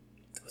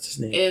 What's his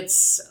name?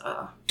 It's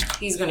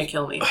he's gonna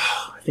kill me.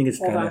 I think it's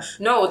Hold on. Dennis.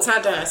 No, it's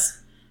not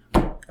Dennis.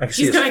 I can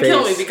see He's his gonna face.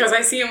 kill me because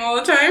I see him all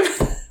the time.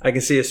 I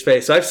can see his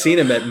face. So I've seen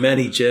him at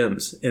many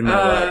gyms in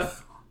my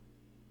life.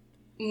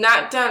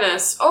 Not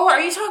Dennis. Oh, are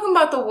you talking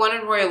about the one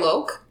in Royal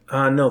Oak?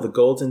 No, the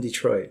Gold's in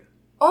Detroit.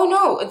 Oh,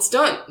 no, it's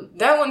done.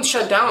 That one's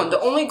shut down. The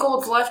only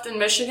Gold's left in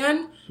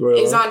Michigan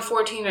is on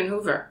 14 and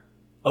Hoover.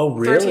 Oh,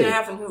 really? 13 and a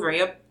half in Hoover,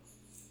 yep.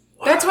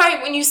 Wow. That's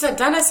why when you said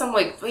Dennis, I'm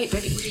like, wait,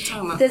 what are you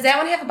talking about? Does that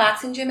one have a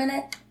boxing gym in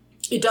it?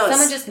 It does.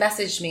 Someone just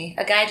messaged me.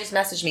 A guy just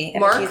messaged me.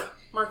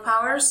 Mark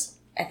Powers?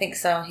 I think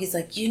so. He's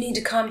like, you need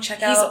to come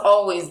check out. He's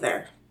always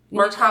there.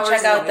 Mark Powers.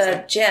 Check out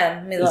the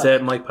gym. Is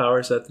that Mike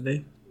Powers? Is that the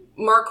name?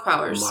 Mark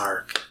Powers.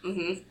 Mark.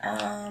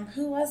 Mm-hmm.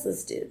 Who was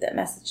this dude that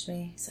messaged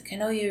me? He's like, I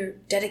know you're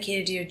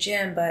dedicated to your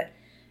gym, but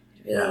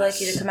I'd really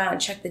like you to come out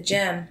and check the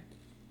gym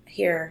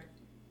here.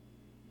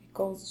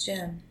 Gold's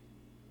Gym.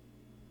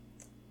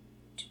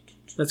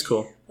 That's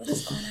cool. What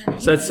is going on?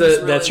 So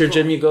that's your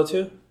gym you go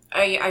to?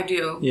 I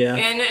do. Yeah.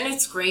 And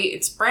it's great.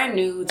 It's brand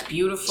new. It's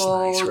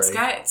beautiful. It's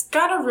nice, it's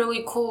got a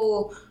really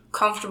cool,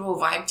 comfortable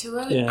vibe to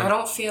it. Yeah. I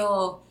don't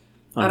feel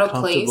out of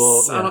place.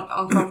 Yeah.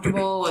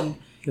 Uncomfortable, and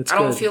I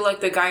don't feel like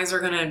the guys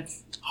are gonna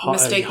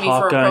mistake me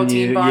for a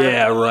protein bar.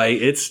 Yeah,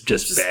 right. It's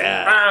just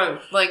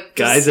bad. Like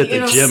guys at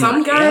the gym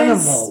some are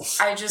guys, animals.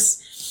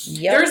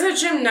 Yep. There's a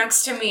gym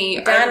next to me.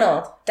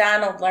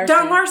 Donald Larson.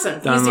 Don Larson.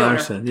 He's the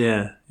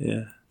owner.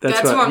 Yeah. That's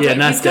who I'm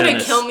thinking. He's going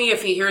to kill me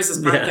if he hears this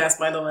podcast,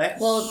 by the way.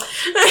 Well,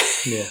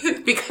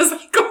 because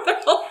I go there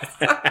all the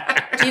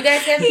time. Do you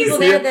guys have people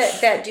there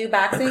that do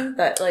boxing?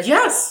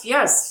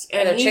 Yes.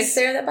 And are there chicks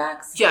there that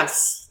box?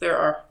 Yes, there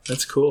are.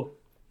 That's cool.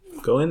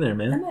 Go in there,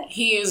 man.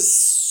 He is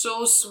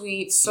so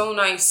sweet, so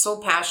nice, so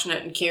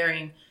passionate and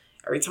caring.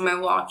 Every time I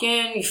walk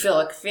in, you feel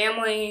like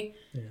family.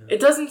 Yeah. It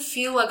doesn't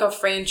feel like a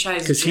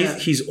franchise because gym.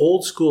 he's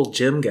old school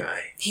gym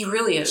guy. He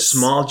really is.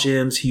 Small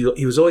gyms.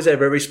 He was always at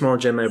every small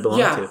gym I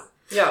belonged to.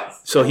 Yeah.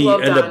 So he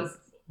ended up,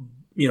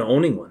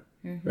 owning one,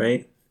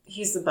 right?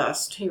 He's the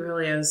best. He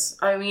really is.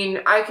 I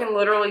mean, I can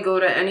literally go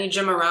to any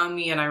gym around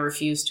me and I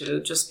refuse to,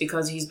 just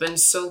because he's been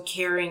so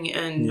caring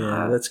and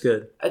that's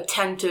good.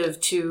 Attentive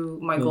to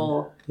my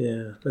goal.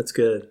 Yeah, that's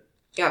good.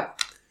 Yeah.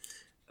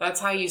 That's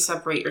how you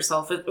separate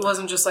yourself. It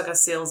wasn't just like a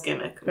sales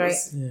gimmick. It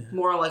was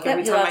more like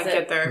every time I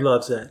get there. He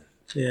loves that.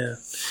 Yeah.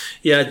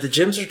 Yeah, the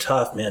gyms are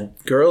tough, man.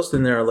 Girls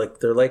in there are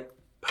they're like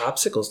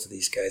popsicles to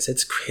these guys.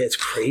 It's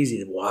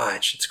crazy to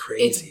watch. It's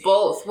crazy. It's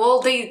both.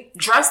 Well, they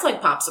dress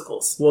like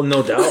popsicles. Well,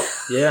 no doubt.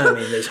 Yeah, I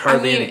mean, there's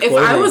hardly any clothing.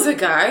 If I was a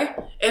guy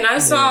and I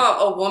saw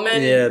a woman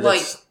and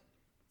look,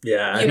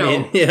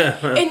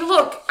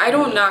 I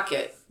don't knock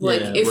it.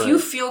 If you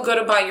feel good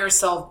about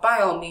yourself, by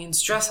all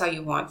means, dress how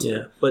you want to.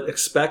 Yeah, but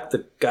expect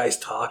the guys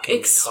talking.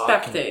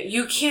 Expect it.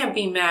 You can't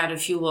be mad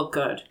if you look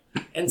good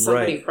and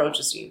somebody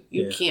approaches you.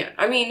 You can't.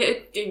 I mean,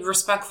 it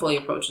respectfully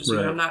approaches you.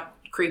 I'm not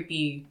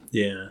creepy.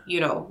 Yeah.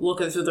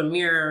 Looking through the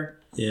mirror.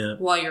 Yeah.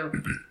 While you're.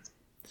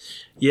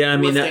 Yeah, I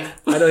mean, I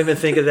don't even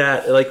think of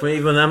that. Like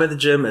when I'm at the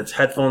gym, it's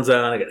headphones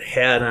on, I got a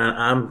hat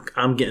on.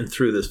 I'm getting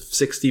through this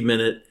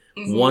 60-minute.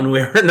 Mm-hmm. One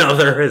way or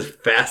another, as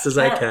fast as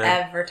I can.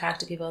 I don't ever talk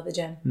to people at the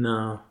gym.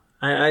 No,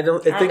 I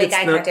don't. I think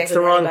it's the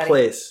wrong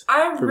place.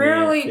 I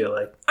rarely feel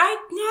like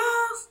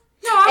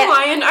No, I'm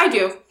lying. I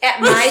do.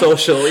 At my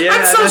social,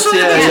 I'm social.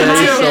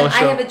 I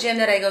have a gym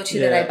that I go to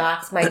that I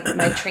box my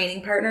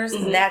training partners,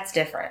 and that's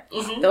different.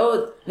 Mm-hmm.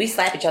 Though we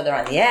slap each other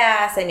on the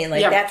ass. I mean,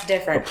 that's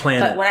different.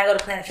 But when I go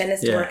to Planet Fitness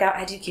to work out,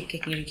 I do keep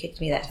kicking you. You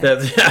kicked me that time.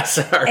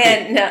 Sorry.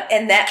 And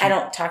that I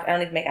don't talk. I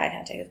don't even make eye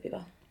contact with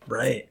people.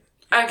 Right.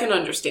 I can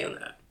understand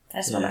that. I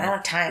just don't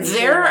have time.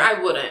 I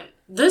wouldn't.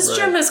 This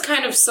gym is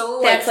kind of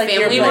so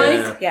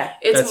family-like. Yeah.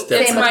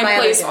 It's my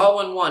place all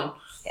in one.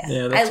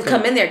 Yeah, I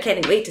come in there,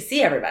 can't wait to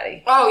see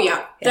everybody. Oh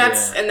yeah,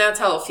 that's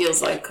how it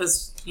feels like,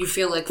 because you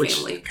feel like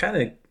family. Which kind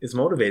of is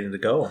motivating to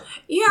go.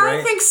 Yeah, right?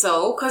 I think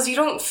so, because you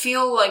don't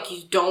feel like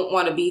you don't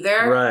want to be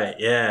there. Right?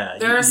 Yeah.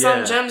 There are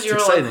some gyms you're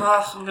like,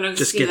 I'm gonna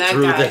just see get that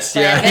through guy. this.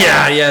 Yeah.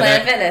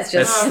 Planet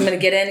Fitness, I'm gonna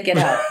get in and get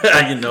out.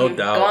 No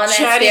doubt. Go on that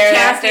Chatty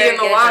Cathy in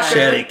the locker.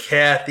 Chatty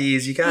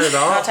Cathy's, you got it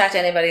all. I don't talk to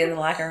anybody in the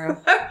locker room.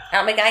 I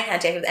don't make eye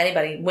contact with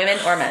anybody, women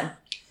or men.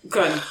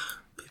 Good.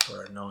 People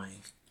are annoying.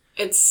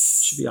 It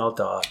should be all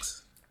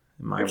dogs.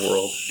 In my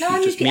world. No,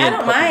 I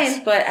don't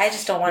mind, but I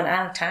just don't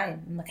have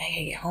time. I'm like, I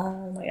gotta get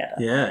home.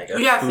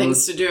 You got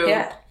things to do.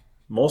 Yeah.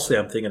 Mostly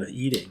I'm thinking of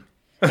eating.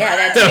 Yeah,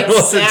 that's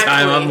most of the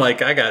time I'm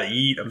like, I gotta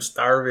eat. I'm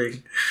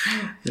starving.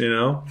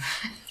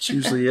 It's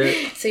usually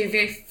it. So you're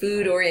very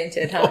food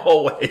oriented, huh?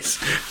 Always.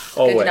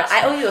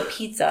 I owe you a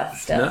pizza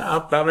still. No,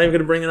 I'm not even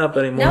gonna bring it up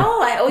anymore.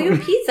 No, I owe you a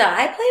pizza.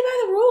 I play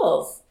by the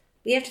rules.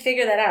 We have to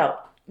figure that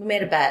out. We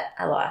made a bet.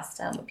 I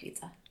lost. I owe a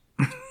pizza.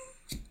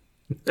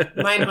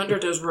 Mine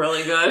 100 is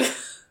really good.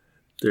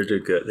 They're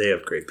good. They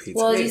have great pizza.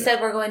 Well, you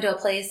said we're going to a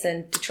place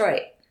in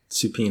Detroit.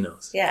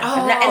 Supino's. Yeah.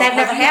 And I've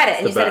never had it.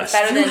 And you said it's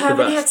better than... You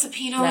haven't had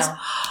Supino's? No.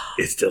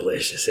 It's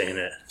delicious, ain't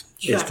it?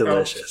 It's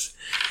delicious.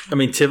 I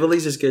mean,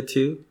 Tivoli's is good,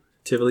 too.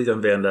 Tivoli's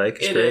on Van Dyke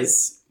is great.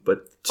 Is.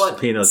 But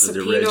Supino's is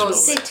the original. You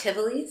say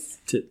Tivoli's?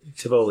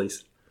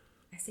 Tivoli's.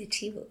 I say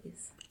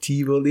Tivoli's.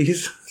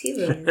 Tivoli's.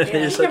 Yeah.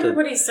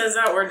 Everybody says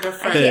that word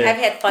different. I've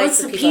had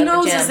fights with people at the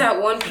Supino's gym. is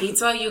that one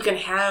pizza you can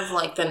have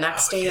like the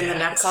next day and the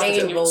next day.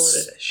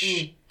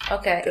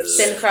 Okay.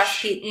 Thin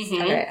crust pizza.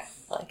 Mm-hmm. Okay.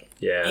 I like it.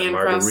 Yeah, Hand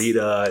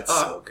margarita. It's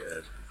so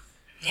good.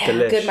 Yeah,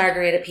 Delish. good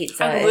margarita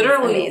pizza. I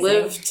literally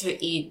live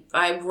to eat.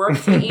 I work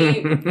to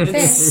eat.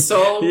 It's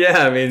so...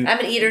 Yeah, I mean... I'm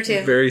an eater,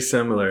 too. Very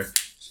similar.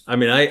 I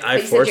mean, I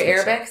but you force said you're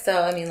myself. Arabic,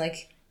 so, I mean,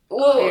 like...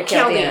 Well,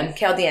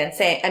 Chaldean.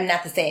 Same. I'm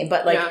not the same,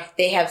 but, like,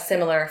 they have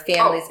similar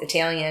families.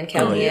 Italian,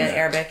 Chaldean,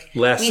 Arabic.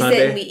 Last we Sunday,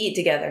 sit and we eat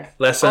together.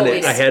 Last Sunday,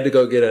 Always. I had to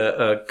go get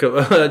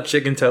a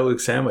chicken taouk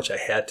sandwich. I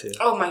had to.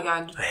 Oh, my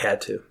God. I had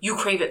to. You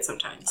crave it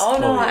sometimes. Oh,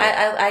 no. Oh,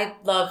 yeah. I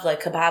love,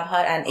 like, Kebab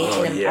Hut on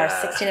 18 and yeah.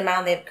 or 16 and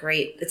Mound. They have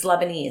great... It's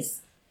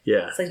Lebanese.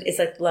 Yeah. It's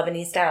like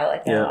Lebanese style. I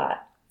like that a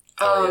lot.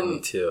 Me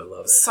too. I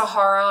love it.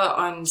 Sahara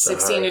on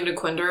 16 and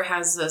Dequinder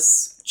has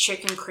this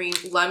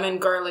lemon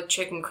garlic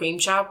chicken cream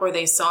chop where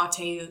they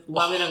saute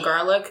lemon and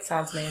garlic.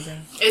 Sounds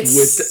amazing. It's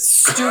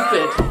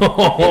stupid.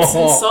 It's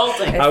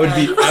insulting.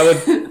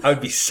 I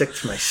would be sick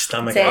to my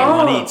stomach. Same. I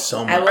want to eat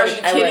so much. Are you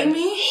kidding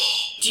me?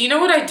 Do you know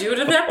what I do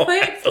to that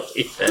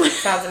plate?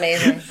 Sounds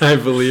amazing. I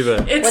believe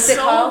it. It's What's it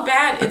so called?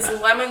 bad. It's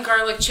lemon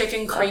garlic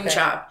chicken cream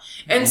chop.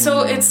 And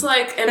so it's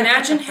like,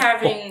 imagine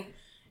having...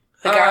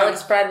 The garlic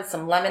spread with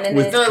some lemon in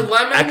it. The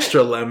lemon...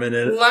 Extra lemon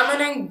in it.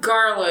 Lemon and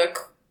garlic,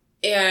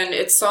 and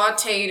it's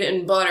sauteed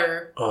in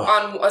butter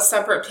on a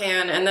separate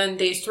pan, and then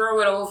they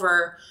throw it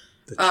over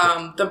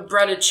the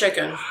breaded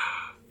chicken.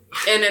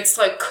 And it's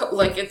like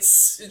it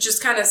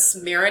just kind of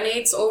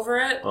marinates over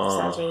it.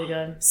 Sounds really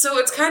good. So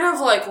it's kind of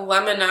like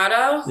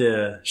lemonada,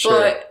 Yeah, sure.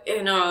 but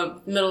in a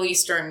Middle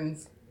Eastern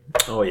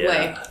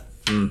way.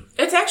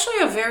 It's actually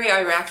a very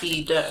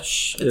Iraqi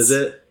dish. Is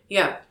it?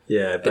 Yeah.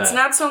 Yeah, I bet. It's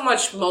not so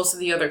much most of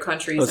the other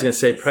countries. I was going to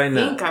say, probably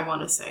I not. think I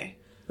want to say.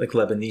 Like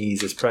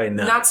Lebanese, it's probably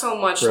not. Not so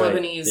much Right,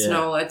 Lebanese, yeah.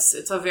 no. It's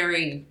a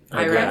very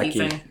Iraqi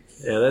thing.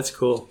 Yeah, that's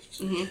cool.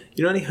 Mm-hmm.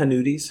 You know any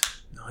Hanudis?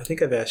 No, I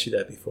think I've asked you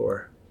that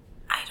before.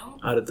 I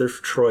don't. They're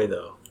from Troy,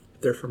 though.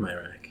 They're from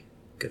Iraq.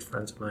 Good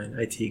friends of mine,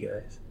 IT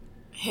guys.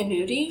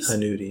 Hanudis?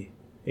 Hanudi.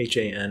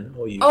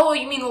 Hanou. Oh,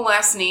 you mean the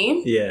last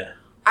name? Yeah.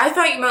 I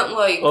thought you meant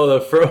like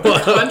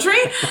the country?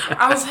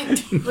 I was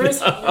like,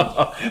 where's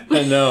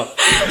I know.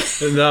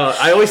 No,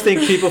 I always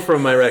think people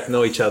from Iraq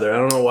know each other. I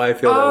don't know why I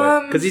feel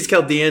that way. Because he's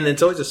Chaldean, and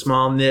it's always a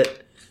small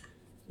knit.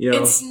 You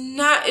know.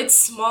 It's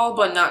small,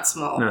 but not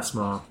small. Not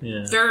small,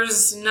 yeah.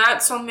 There's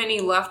not so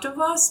many left of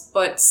us,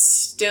 but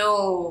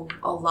still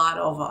a lot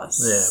of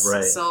us. Yeah,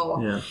 right.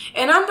 So, yeah.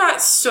 And I'm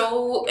not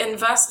so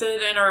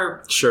invested in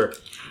our... Sure.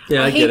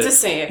 Yeah, I hate get it. to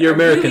say it. You're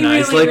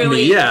Americanized really, like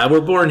really, me. Yeah,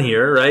 we're born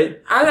here,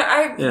 right?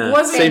 I Yeah.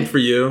 wasn't... Same for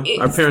you.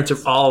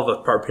 All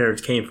of our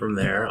parents came from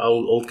there.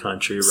 Old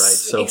country, right?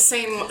 So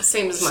Same as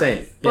mine.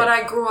 Same, But yeah.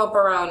 I grew up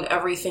around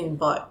everything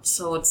but.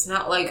 So it's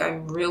not like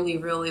I'm really,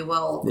 really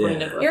well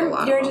acquainted with a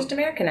lot You're of just them.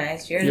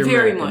 Americanized. You're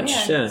very American.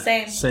 much. Yeah,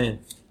 Same.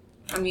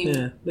 I mean,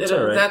 Yeah, that's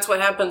all right. that's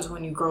what happens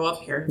when you grow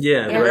up here.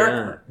 Yeah, Yeah.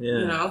 right. Yeah.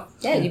 You know?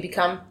 Yeah, you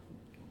become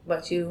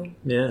what you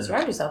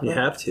surround yourself You with.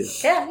 have to.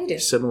 Yeah, you do.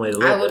 Assimilate a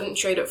little I bit. wouldn't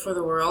trade it for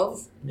the world.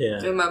 Yeah.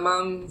 And my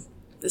mom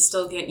is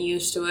still getting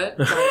used to it.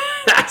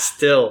 But,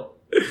 Still.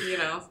 you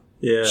know.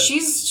 Yeah.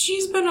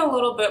 She's been a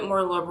little bit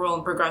more liberal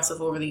and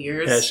progressive over the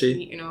years. Has she?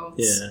 You know.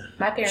 Yeah.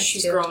 My parents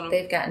She's too. grown up.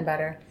 They've gotten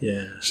better.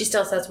 Yeah. She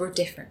still says we're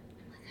different.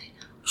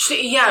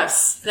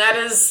 Yes, that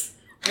is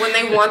when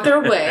they want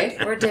their way.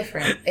 We're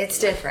different. It's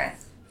different.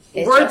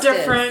 It We're just is.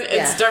 different. It's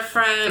Yeah.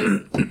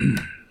 different.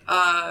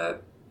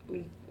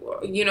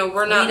 You know,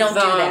 we're not. We don't do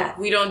that.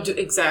 We don't do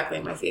exactly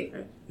my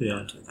favorite. We Yeah.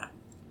 don't do that.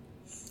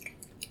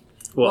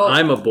 Well,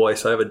 I'm a boy,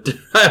 so I have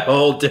a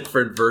whole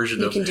different version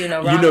You of. can do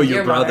no wrong. You know with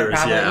your mother, brothers,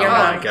 probably. yeah. Your Oh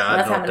mom. my God,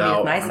 That's no happened to me doubt.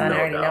 with my son. No I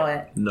already doubt. know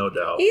it. No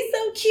doubt. He's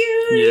so cute.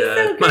 Yeah, He's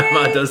so my great.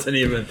 mom doesn't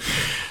even.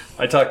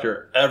 I talk to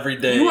her every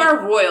day. You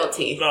are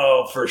royalty.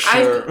 Oh, for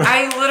sure.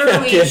 I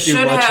literally can't do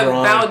should much have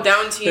wrong. bowed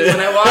down to you when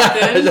I walked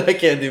in. I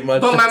can't do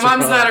much. But my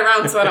mom's wrong. not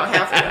around, so I don't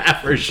have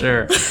to. For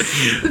sure.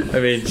 I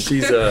mean,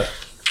 she's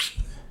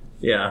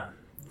yeah.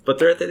 But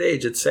they're at that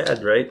age. It's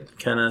sad, right?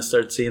 Kind of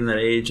start seeing that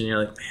age, and you're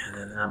like, man,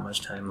 there's not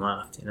much time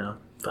left.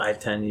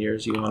 5-10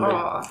 years. You wonder.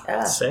 Oh,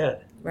 Yeah. It's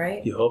sad.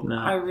 Right? You hope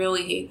not. I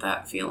really hate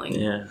that feeling.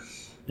 Yeah,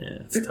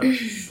 it's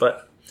tough.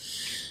 But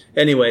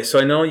anyway, so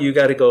I know you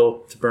got to go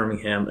to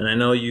Birmingham, and I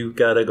know you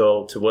got to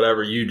go to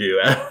whatever you do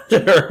after.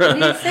 What are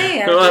you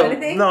saying? I don't do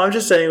anything? No, I'm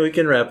just saying we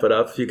can wrap it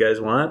up if you guys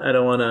want. I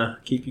don't want to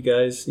keep you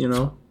guys,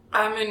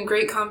 I'm in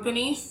great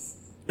company.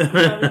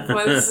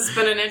 Well, this has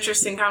been an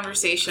interesting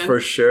conversation.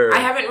 For sure. I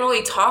haven't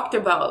really talked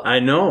about I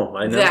know.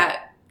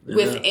 that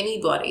with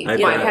anybody. I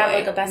by bet. the have, way.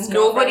 like, a best girlfriend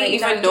Nobody that you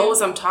even talk to?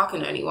 knows I'm talking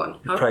to anyone.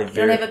 Huh? Probably You don't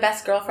very. have a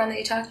best girlfriend that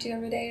you talk to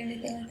every day or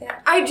anything like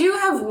that? I do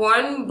have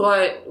one,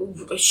 but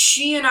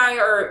she and I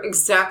are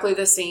exactly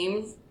the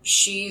same.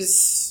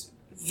 She's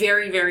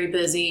very, very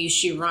busy.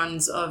 She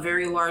runs a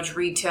very large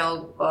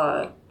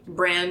retail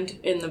brand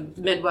in the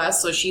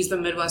Midwest, so she's the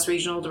Midwest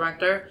Regional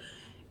Director.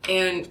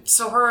 And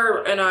so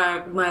her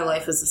and my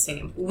life is the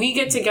same. We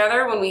get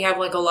together when we have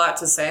like a lot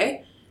to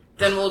say.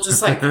 Then we'll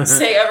just like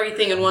say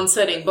everything in one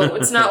sitting. But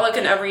it's not like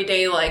an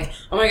everyday like,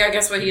 oh my God,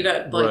 guess what he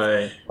did? Like,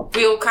 Right.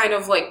 we'll kind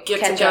of like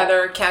get Catch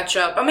together, catch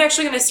up. I'm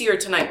actually going to see her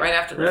tonight right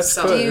after this.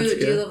 That's So, good. Do that's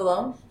you good. live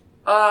alone?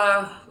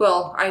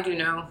 well, I do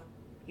now.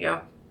 Yeah.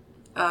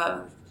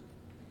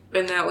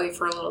 been that way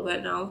for a little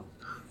bit now.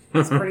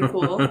 It's pretty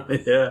cool.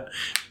 Yeah,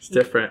 it's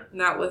different.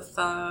 Not with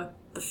the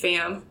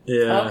fam.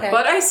 Yeah. Okay.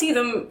 But I see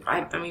them.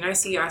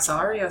 I saw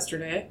her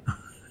yesterday.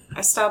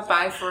 I stopped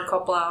by for a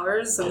couple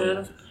hours, and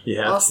then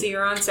I'll see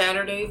her on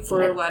Saturday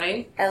for her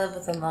wedding. I live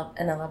with an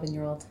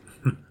 11-year-old.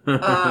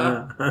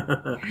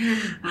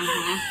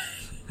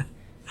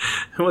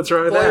 What's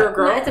wrong with boy that? or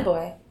girl? No, it's a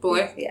boy.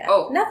 Boy? Yeah.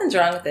 Oh. Nothing's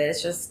wrong with it.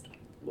 It's just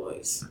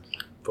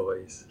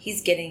Boys.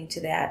 he's getting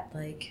to that,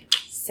 like,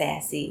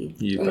 sassy.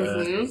 You bet.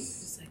 Mm-hmm.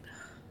 Just like,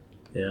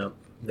 Yeah,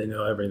 they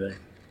know everything.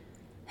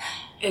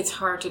 It's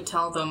hard to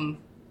tell them.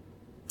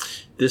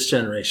 This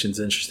generation's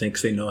interesting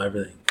because they know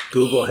everything.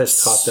 Google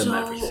has taught them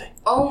everything.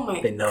 Oh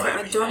my They know God.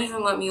 everything. Don't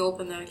even let me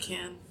open that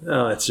can.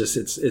 No, it's just,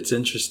 it's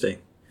interesting.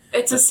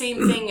 It's the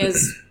same thing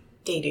as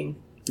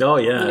dating. Oh,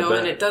 yeah. You know,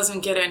 and it doesn't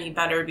get any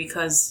better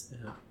because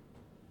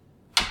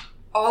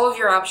all of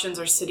your options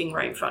are sitting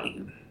right in front of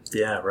you.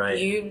 Yeah, right.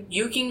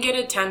 You can get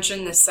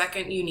attention the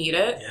second you need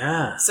it.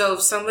 Yeah. So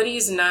if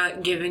somebody's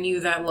not giving you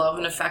that love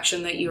and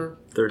affection that you're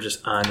They're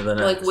just on to the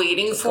next. like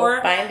waiting go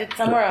for, find it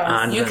somewhere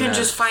else. you can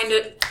just find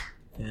it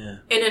Yeah.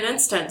 in an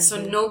instant. Mm-hmm.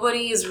 So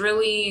nobody is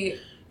really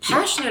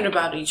passionate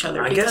about each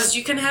other because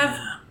you can have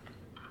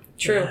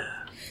True.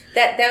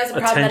 That was a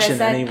problem attention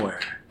that I said. anywhere.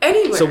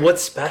 anywhere. So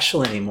what's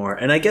special anymore?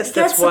 And I guess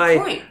that's the why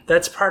point.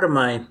 that's part of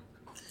my.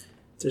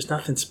 There's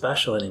nothing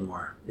special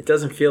anymore. It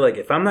doesn't feel like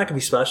if I'm not going to be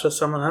special with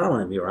someone, I don't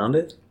want to be around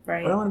it.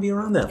 Right. I don't want to be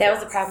around them. That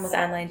was the problem with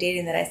online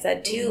dating that I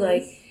said too. Mm-hmm.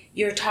 Like,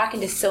 you're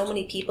talking to so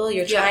many people.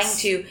 You're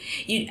Yes. trying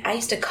to. I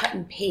used to cut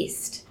and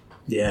paste.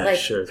 Yeah, like,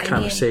 sure. I mean,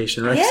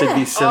 Conversation, right? yeah. To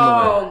be similar.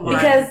 Oh my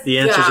Because- The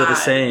answers are the God.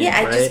 same. Yeah,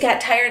 I right? just got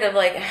tired of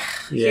like,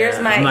 here's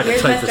Yeah, my I'm not gonna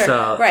here's my type this story.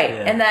 out. Right,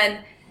 Yeah. and then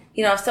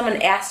if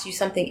someone asked you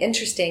something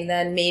interesting,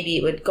 then maybe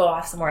it would go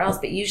off somewhere else.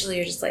 But usually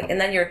you're just like, and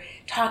then you're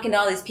talking to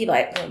all these people,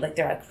 like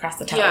they're across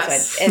the top,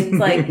 Yes. and it's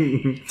like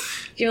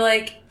you're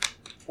like,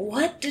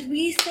 what did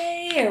we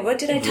say, or what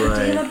did I talk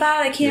to him Right.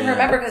 about? I can't Yeah.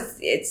 remember because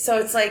it's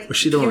like Was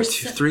she the one you're with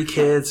three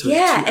kids? Was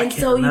yeah, two- I and can't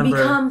so remember. you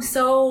become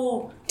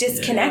so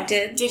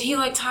disconnected. Did he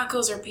like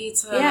tacos or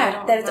pizza? I Yeah,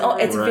 don't that it's all,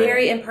 it's remember. Right,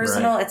 very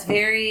impersonal. right. It's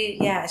very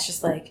it's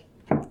just like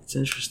It's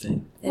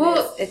interesting.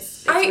 Well,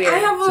 it's I weird.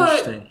 have It's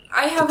interesting.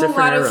 I have It's a a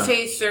lot different of era.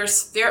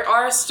 faith. There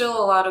are still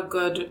a lot of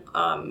good.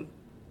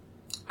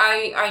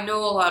 I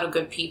know a lot of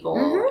good people,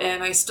 Mm-hmm.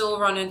 and I still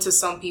run into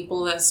some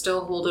people that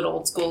still hold it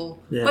old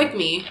school, Yeah. like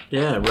me.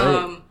 Yeah,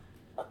 right.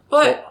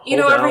 But Hold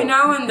every out.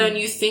 now and then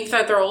you think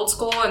that they're old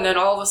school, and then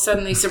all of a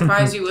sudden they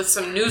surprise you with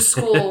some new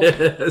school,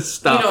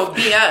 Stuff.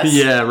 BS.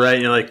 Yeah,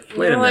 right. You're like,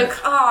 wait You're a minute. like,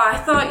 oh, I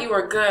thought you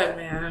were good,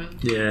 man.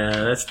 Yeah,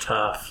 that's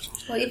tough.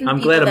 Well, even I'm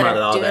people glad I'm that out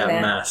of are all doing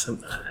that mess.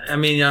 I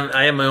mean,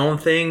 I have my own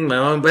thing, my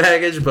own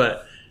baggage,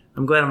 but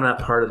I'm glad I'm not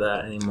part of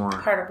that anymore.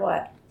 Part of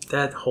what?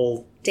 That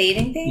whole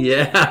Dating thing?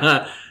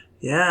 yeah.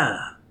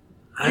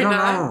 I You're don't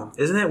not? know.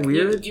 Isn't that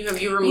weird?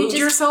 Have you removed just-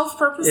 yourself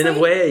purposely? In a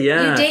way,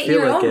 yeah. You I date feel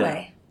your like own it.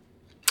 way.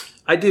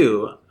 I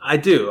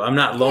do. I'm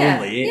not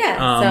lonely.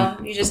 Yeah.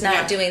 So you're just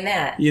not doing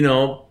that.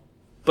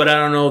 But I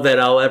don't know that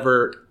I'll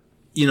ever.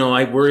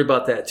 I worry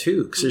about that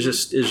too because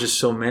there's just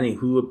so many.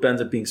 Who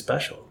ends up being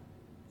special?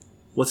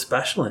 What's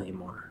special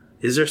anymore?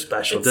 Is there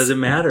special? Does it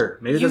matter?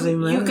 Maybe it doesn't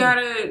even matter. You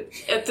gotta,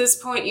 at this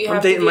point, you I'm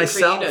have to dating get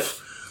myself.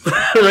 creative.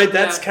 Right?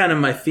 That's Yeah. kind of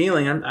my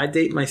feeling. I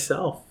date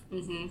myself.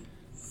 Mm-hmm.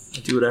 I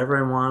do whatever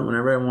I want,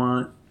 whenever I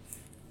want.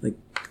 Like,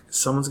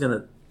 someone's going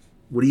to,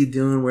 what are you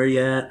doing? Where are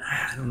you at?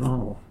 I don't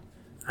know.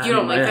 You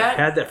don't like I that?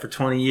 had that for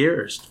 20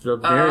 years.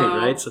 I'm married, Oh.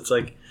 right? So it's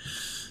like,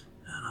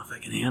 I don't know if I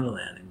can handle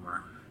that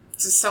anymore.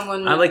 So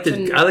someone I like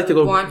to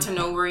go- want to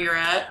know where you're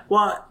at.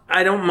 Well,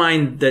 I don't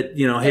mind that,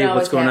 hey, what's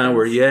always going on? happens.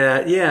 Where you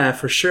at? Yeah,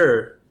 for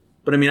sure.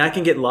 But I mean, I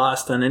can get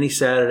lost on any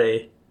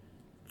Saturday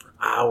for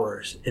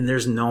hours, and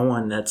there's no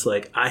one that's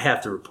like, I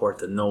have to report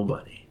to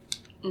nobody.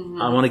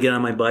 Mm-hmm. I want to get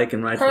on my bike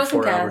and ride Pros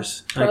for 4 and cons.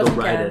 hours. I Pros go and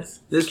ride cons.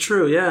 it. It's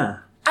true, yeah.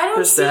 I don't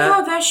There's see that.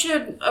 how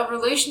that a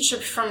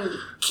relationship should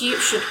keep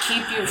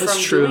you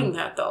from true. doing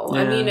that though.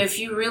 I Yeah. mean, if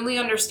you really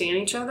understand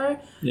each other,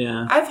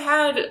 Yeah. I've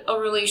had a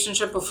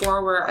relationship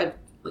before where I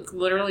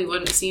literally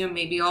wouldn't see them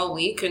maybe all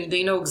week, and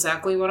they know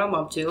exactly what I'm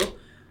up to,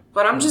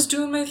 but I'm just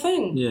doing my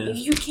thing. Yeah.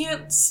 You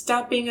can't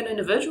stop being an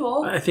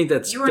individual. I think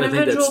that's You were an I think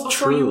individual that's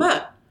before true. you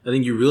met. I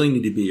think you really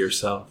need to be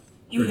yourself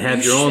and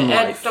have your should- own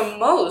at life. the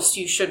most,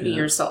 you should be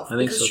yourself. I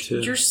think so,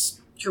 because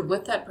too. You're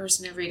with that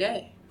person every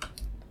day.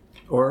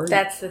 Or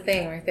That's the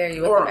thing right there.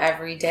 You with Or- them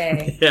every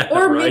day. yeah,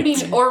 Or right.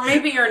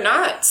 maybe you're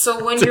not.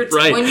 So when you're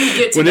right. when you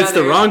get together, when it's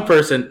the wrong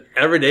person,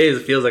 every day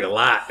it feels like a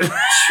lot. True.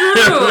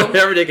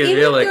 Every day can Even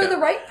feel if like you're the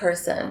right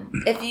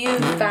person, if you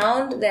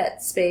found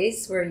that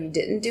space where you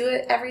didn't do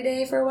it every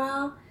day for a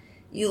while,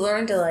 you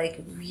learn to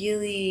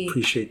really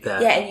appreciate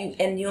that. yeah,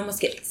 and you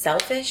almost get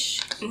selfish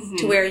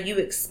to where you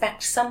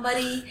expect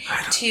somebody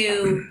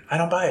to. I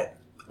don't buy it.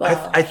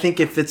 Well, I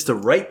think if it's the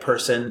right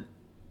person,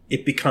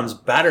 it becomes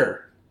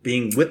better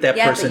being with that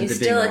yeah, person but you to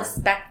still be more.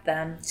 expect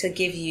them to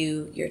give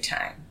you your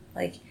time.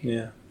 Like,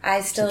 Yeah,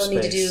 I still Some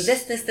need to do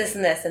space. this,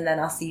 and this, and then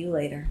I'll see you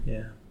later.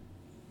 yeah.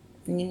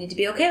 And you need to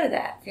be okay with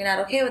that. If you're not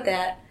okay with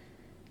that,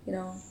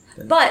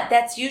 But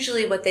that's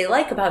usually what they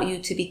like about you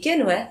to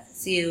begin with.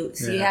 So you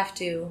have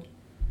to,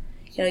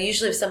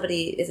 usually if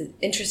somebody is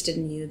interested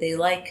in you, they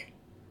like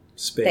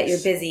space. That you're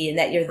busy and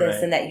that you're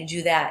this and that you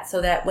do that.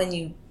 So that when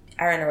you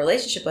are in a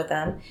relationship with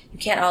them, you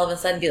can't all of a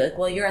sudden be like,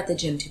 well, you're at the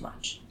gym too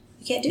much.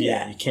 You can't do that.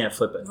 Yeah, you can't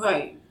flip it.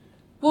 Right.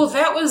 Well,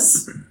 that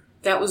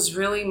was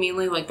really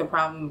mainly like the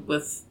problem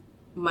with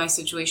my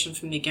situation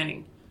from the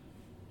beginning.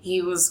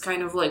 He was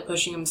kind of like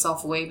pushing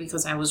himself away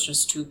because I was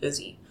just too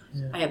busy.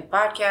 Yeah. I had the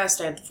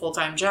podcast, I had the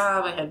full-time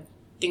job, I had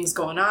things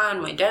going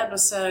on, my dad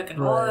was sick and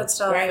all that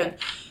stuff. Right. And,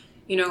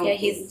 yeah,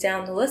 he's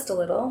down the list a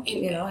little,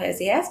 as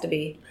he has to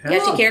be. You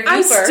have to care for I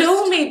you first.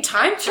 still made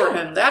time for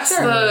him. That's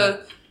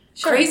the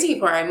crazy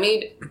part. I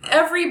made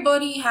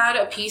everybody had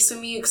a piece of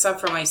me except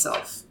for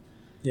myself.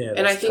 Yeah,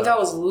 and I think I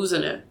was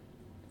losing it.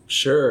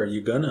 Sure,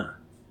 you can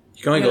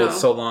only go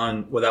so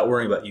long without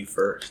worrying about you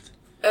first.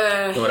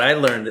 And what I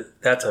learned,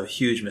 that's a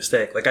huge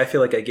mistake. Like, I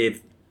feel like I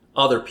gave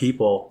other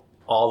people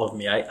all of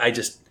me. I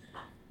just...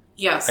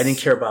 Yes. I didn't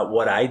care about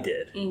what I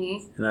did.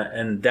 Mm-hmm.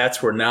 And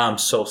that's where now I'm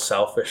so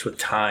selfish with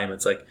time.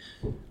 It's like,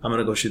 I'm going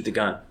to go shoot the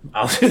gun.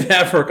 I'll do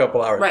that for a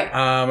couple hours. Right.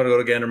 I'm going to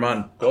go to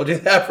Gandermund. Go do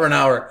that for an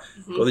hour.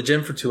 Mm-hmm. Go to the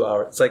gym for 2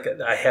 hours. It's like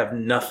I have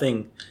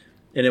nothing.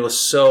 And it was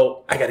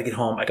so, I got to get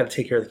home. I got to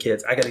take care of the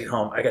kids. I got to get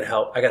home. I got to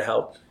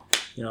help.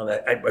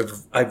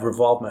 That I've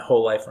revolved my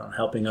whole life around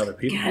helping other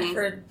people. God,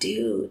 for a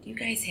dude, you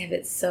guys have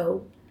it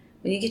so...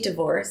 When you get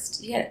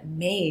divorced, you got it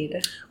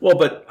made. Well,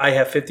 but I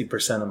have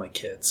 50% of my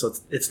kids. So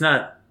it's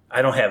not...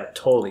 I don't have it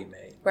totally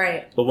made.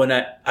 Right. But when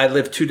I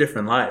live two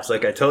different lives,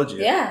 like I told you.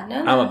 Yeah,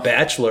 no. I'm a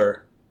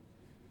bachelor.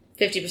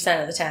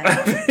 50% of the time.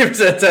 50% of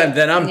the time,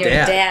 then I'm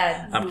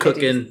dad. I'm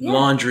cooking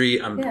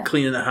laundry. I'm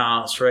cleaning the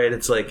house, right?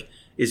 It's like,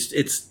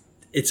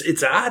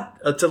 it's odd.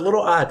 It's a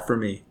little odd for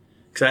me.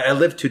 Because I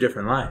live two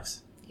different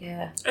lives.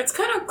 Yeah. It's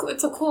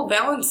a cool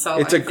balance, though.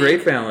 It's a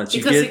great balance.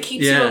 Because it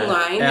keeps you in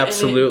line.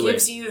 Absolutely. And it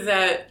gives you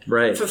that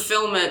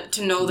fulfillment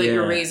to know that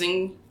you're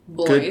raising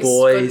good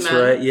boys, men,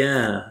 right?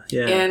 Yeah.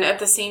 And at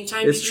the same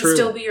time, you can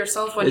still be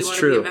yourself when you want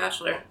to be a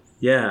bachelor.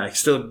 Yeah, I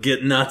still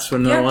get nuts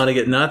when I want to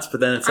get nuts, but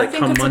then it's like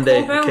come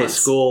Monday, okay,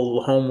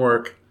 school,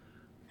 homework.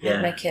 I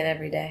have my kid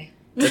every day.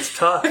 It's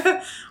tough.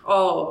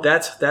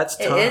 That's tough.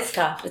 It is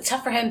tough. It's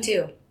tough for him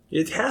too.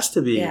 It has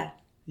to be.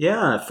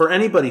 Yeah, for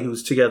anybody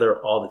who's together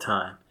all the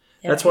time.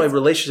 Yeah, that's why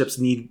relationships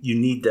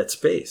need that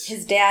space.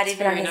 His dad,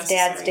 even on his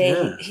dad's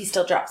day, he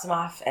still drops him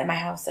off at my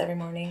house every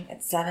morning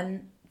at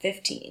 7:15.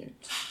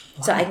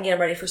 Wow. So I can get him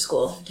ready for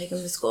school, take him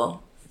to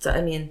school. So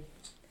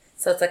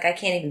it's like I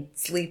can't even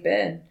sleep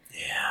in.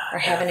 Yeah. Or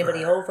have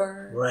anybody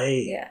over.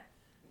 Right. Yeah.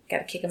 Got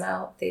to kick them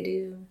out. They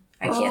do.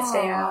 I can't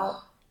stay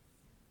out.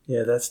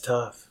 Yeah, that's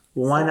tough.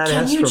 Well, why not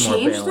ask for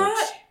more balance?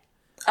 That?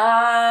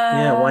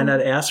 Yeah, why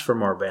not ask for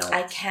more balance?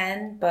 I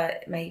can,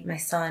 but my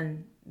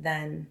son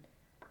then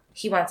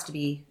he wants to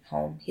be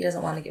home. He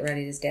doesn't want to get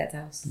ready at his dad's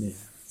house. Yeah.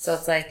 So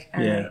it's like,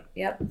 all right,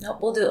 yep, nope,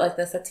 we'll do it like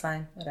this. That's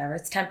fine. Whatever.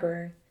 It's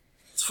temporary.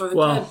 It's for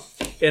the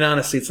kid. And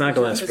honestly, it's not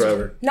going to last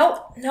forever.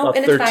 Nope. At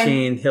and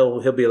 13, it's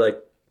fine. He'll be like,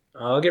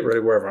 I'll get ready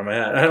wherever I'm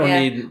at. I don't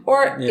need...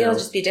 Or it'll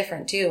just be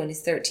different, too. When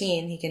he's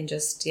 13, he can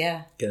just,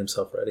 get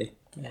himself ready.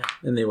 Yeah.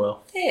 And they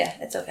will. Yeah,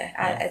 it's okay.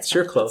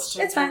 You're close.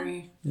 It's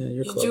fine. Yeah,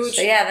 you're close.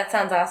 But yeah, that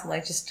sounds awesome.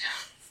 Like, just...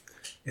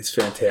 It's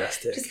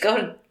fantastic. Just go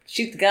and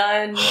shoot the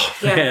gun. Oh,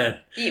 man.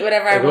 Eat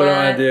whatever I want. What do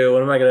I do?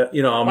 What am I going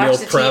to... I'll watch meal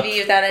the prep. TV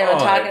without anyone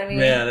talking to me.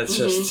 Man, it's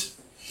just...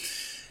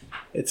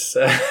 It's...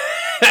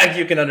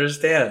 you can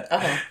understand.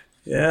 Uh-huh.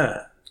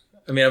 Yeah.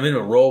 I mean, I'm in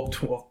a robe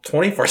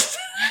 24/7.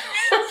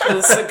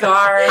 The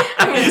cigar.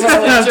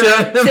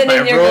 Sitting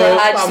in your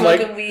garage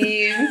smoking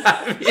weed.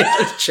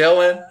 Just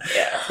chilling.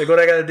 Yeah. Like, what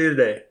I got to do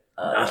today?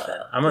 Nothing.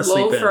 I'm going to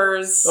sleep in.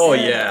 Loafers. Oh,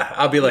 yeah.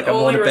 I'll be like, I'm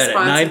going to bed at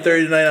 9:30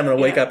 tonight. I'm going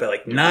to wake up at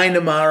like 9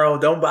 tomorrow.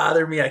 Don't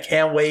bother me. I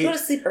can't wait. You go to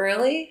sleep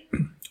early?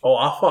 Oh,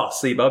 I'll fall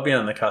asleep. I'll be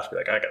on the couch. Be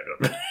like, I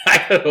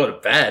gotta go to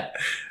bed.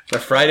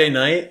 But Friday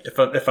night,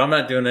 if I'm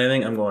not doing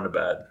anything, I'm going to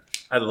bed.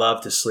 I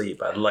love to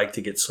sleep. I'd like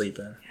to get sleep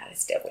in. God, I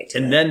stay up way too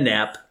and then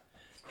nap.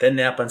 Then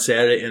nap on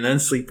Saturday, and then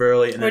sleep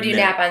early. And or do you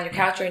nap on your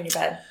couch or in your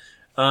bed?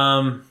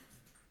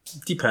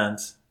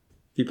 Depends.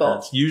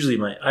 Both. Usually,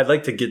 I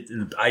like to get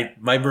in.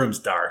 My room's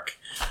dark.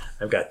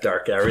 I've got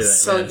dark everything.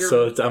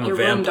 So I'm a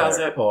vampire. Room does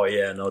it. Oh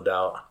yeah, no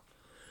doubt.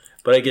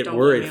 But I get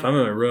worried if I'm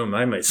in my room,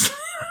 I might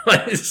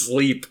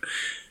sleep.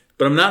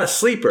 But I'm not a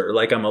sleeper.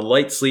 Like I'm a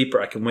light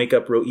sleeper. I can wake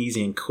up real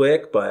easy and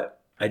quick.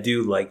 But I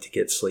do like to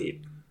get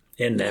sleep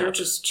and nap. You're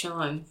just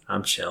chilling.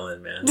 I'm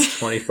chilling, man.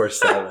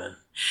 24/7.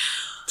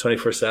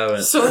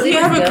 24/7. So do you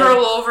have a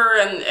girl over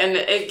and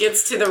it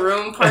gets to the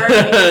room part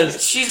and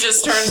she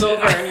just turns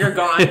over and you're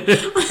gone?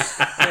 You're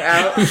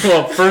out?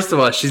 Well, first of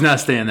all, she's not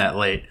staying that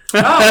late.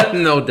 Oh.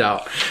 No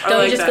doubt.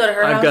 Don't you just go to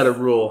her house? I've got a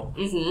rule.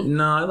 Mm-hmm.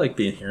 No, I like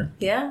being here.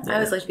 Yeah? I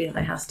always like being at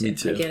my house too. Me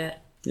too. I get it.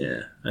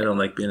 Yeah, I don't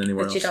like being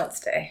anywhere else. But you don't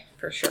stay,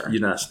 for sure. You're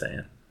not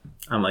staying.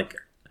 I'm like,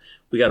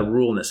 we got a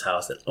rule in this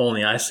house that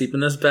only I sleep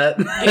in this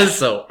bed.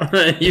 So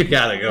you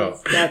gotta go.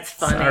 That's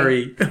funny.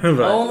 Sorry.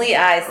 Only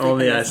I sleep in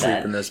this bed.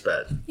 Sleep in this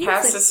bed.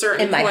 Past a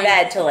certain in my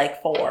bed till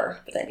like 4,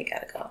 but then you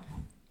gotta go.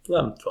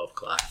 11, 12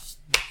 o'clock.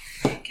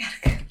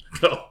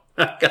 Go.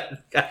 I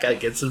gotta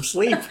get some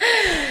sleep.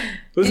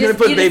 Who's going to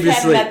put baby to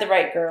sleep? You met the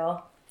right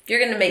girl. You're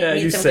going to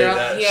meet some girl.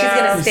 That. She's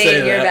going to stay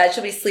in your bed.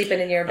 She'll be sleeping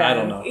in your bed. I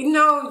don't know.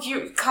 No,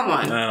 come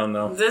on. I don't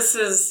know. There's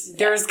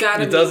got to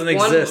be. It doesn't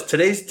exist.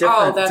 Today's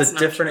different. It's a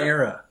different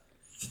era.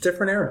 It's a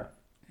different era.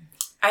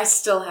 I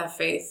still have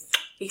faith.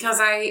 Because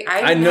I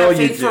know have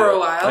you faith do. for a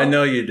while. I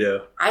know you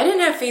do. I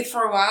didn't have faith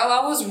for a while.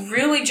 I was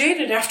really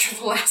jaded after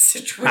the last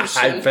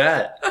situation. I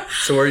bet.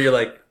 So where you're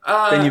like,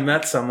 then you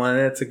met someone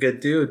and it's a good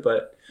dude,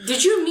 but...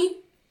 Did you meet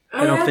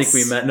I don't think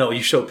we met. No,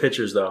 you showed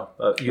pictures though.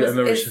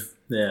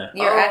 Yeah.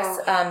 Your ex,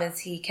 is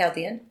he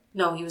Chaldean?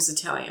 No, he was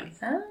Italian.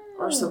 Oh.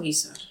 Or so he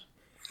said.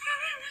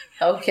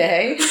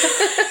 Okay.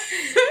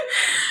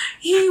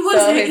 He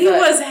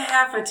was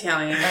half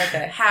Italian.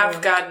 Okay.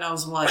 Half God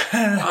knows what.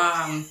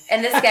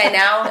 And this guy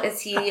now,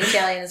 is he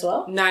Italian as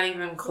well? Not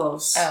even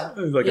close. Oh.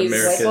 He's like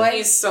American. White boy?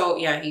 He's so,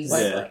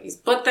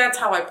 but that's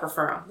how I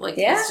prefer him. Like,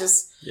 yeah? he's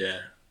just... Yeah.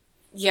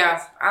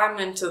 Yeah, I'm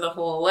into the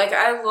whole, like,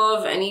 I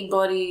love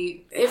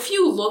anybody. If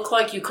you look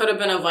like you could have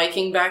been a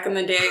Viking back in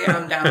the day,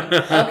 I'm down.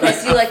 Okay,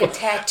 so you like a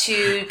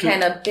tattooed,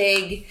 kind of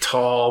big...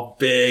 Tall,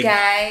 big,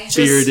 guy.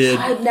 bearded.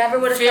 I never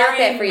would have thought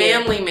that for you.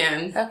 Very manly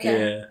man.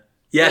 Okay. Yeah.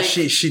 Yeah, like,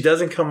 she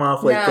doesn't come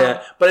off like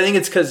that. But I think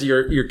it's because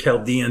you're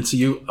Chaldean, so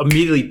you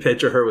immediately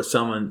picture her with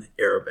someone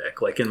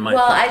Arabic, like in my...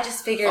 Well, I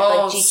just figured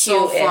like GQ-ish.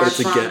 So but it's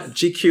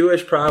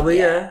GQ-ish probably,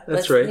 yeah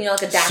that's right. You know,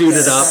 like a doctor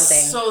suited or up.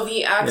 something. So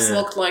the ex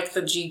looked like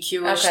the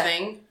GQ-ish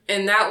thing,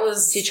 and that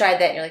was... So you tried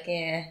that and you're like,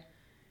 yeah.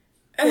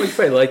 Well, you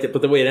probably liked it,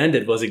 but the way it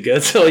ended wasn't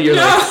good, so you're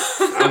like,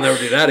 I'll never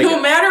do that again.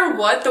 No matter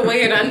what, the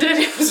way it ended,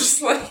 it was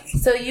just like...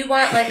 So you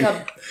want like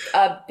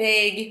a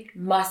big,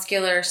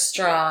 muscular,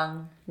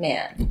 strong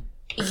man.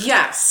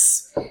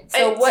 Yes.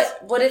 So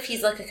what if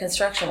he's like a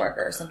construction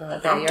worker or something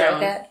like that? You're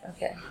like that?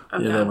 Okay.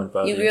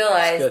 You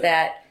realize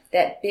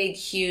that big,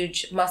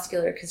 huge,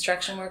 muscular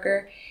construction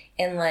worker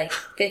in like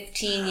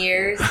 15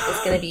 years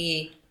is going to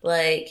be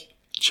like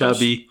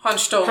chubby,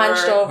 hunched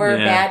over,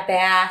 bad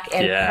back,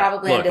 and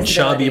probably a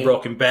chubby,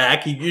 broken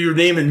back. You're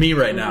naming me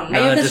right now. Are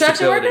you a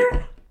construction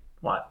worker?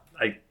 What?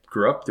 I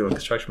grew up doing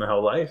construction my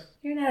whole life.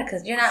 You're not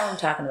what I'm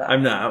talking about.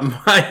 I'm not.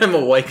 I am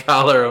a white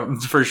collar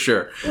for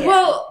sure. Yeah.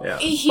 Well,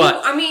 he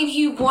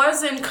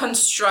was in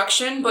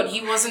construction, but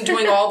he wasn't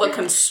doing all the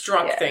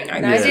constructing.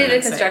 I did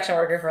a construction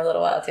worker for a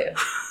little while too.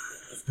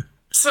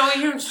 So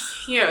he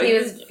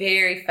was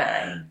very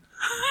fine.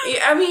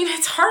 I mean,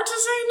 it's hard to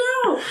say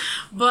no,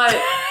 but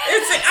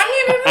it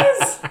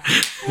is.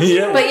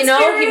 Yeah. But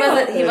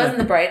he wasn't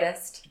the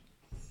brightest.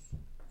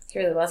 He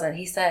really wasn't.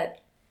 He said,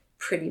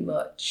 pretty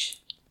much.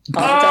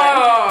 All the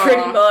time.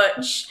 Pretty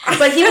much.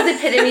 But he was the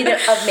epitome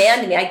of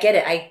man to me. I get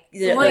it. I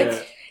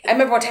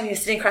remember one time he was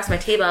sitting across my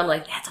table. I'm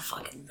like, that's a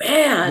fucking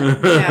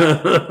man.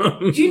 Yeah.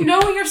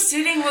 You're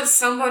sitting with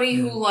somebody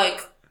who,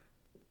 like,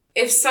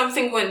 if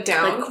something went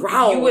down, like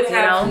growled, you would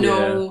have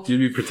you'd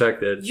be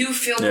protected. You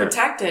feel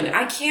protected.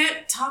 I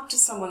can't talk to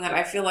someone that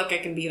I feel like I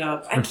can beat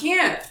up. I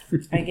can't.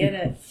 I get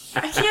it.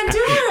 I can't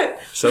do it.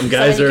 Some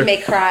guys you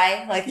may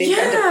cry. Like, they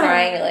end up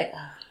crying. You're like,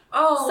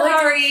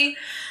 sorry.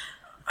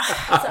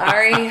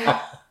 Sorry.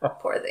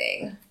 Poor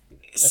thing.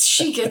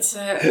 She gets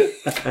it.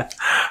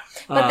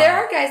 But there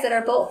are guys that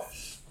are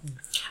both.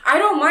 I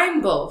don't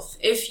mind both.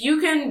 If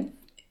you can...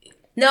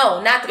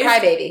 No, not the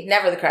crybaby.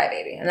 Never the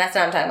crybaby. And that's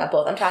not what I'm talking about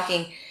both. I'm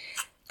talking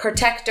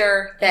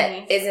protector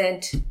that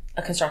isn't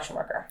a construction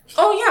worker.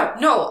 Oh, yeah.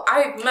 No,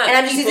 I meant... And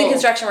I'm just using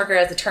construction worker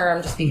as a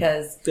term just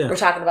because we're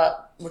talking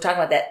about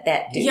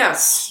that dude.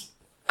 Yes.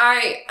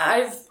 I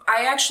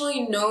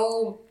actually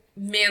know...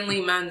 manly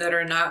men that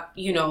are not,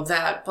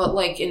 that, but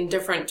like in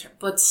different,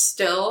 but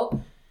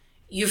still,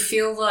 you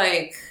feel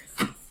like...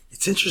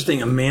 It's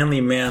interesting, a manly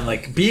man,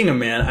 like being a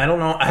man, I don't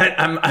know,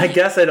 I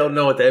guess I don't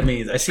know what that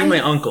means. I see my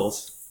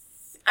uncles.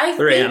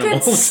 They're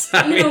animals.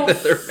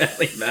 They're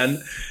manly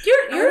men.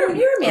 You're a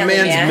manly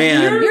man's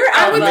man. You're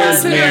alpha. A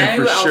man's man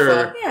for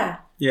sure. Yeah.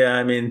 Yeah,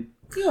 I mean...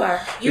 You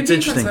are. You'd be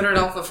considered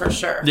alpha for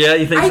sure. Yeah,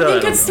 you think so? I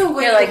think it's the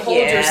way you hold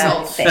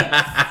yourself.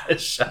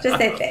 Just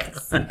say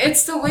thanks.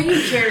 It's the way you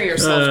carry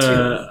yourself,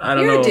 too. I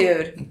don't know. You're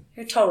a dude.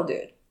 You're a total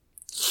dude.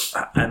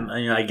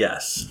 I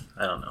guess.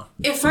 I don't know.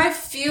 If I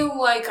feel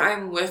like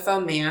I'm with a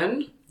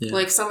man,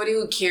 like somebody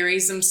who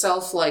carries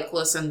himself like,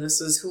 listen, this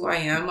is who I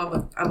am.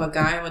 I'm a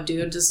guy. I'm a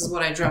dude. This is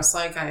what I dress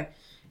like. I,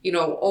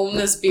 own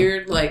this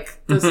beard.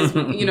 Like, this is,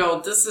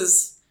 this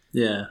is...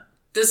 Yeah.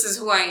 This is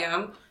who I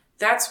am.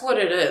 That's what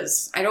it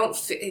is. I don't...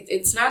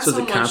 It's not so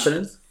much...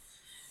 confidence?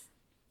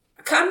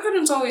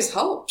 Confidence always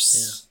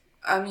helps.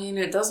 Yeah. I mean,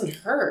 it doesn't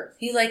hurt.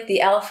 You like the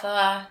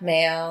alpha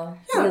male.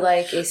 Yeah. You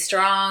like a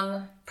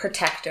strong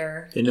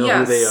protector. They know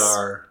who they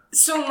are.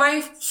 So my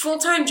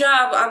full-time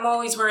job, I'm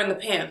always wearing the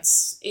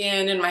pants.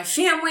 And in my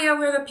family, I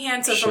wear the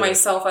pants. And for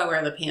myself, I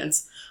wear the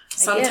pants.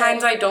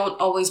 Sometimes I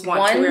don't always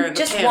want to wear the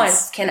pants. Just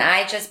once. Can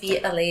I just be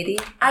a lady?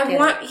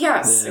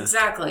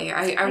 Exactly.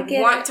 I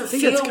want to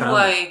feel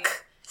like...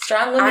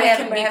 Strong women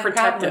can be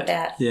protected. With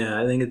that. Yeah,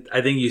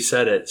 I think you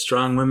said it.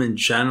 Strong women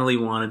generally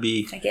want to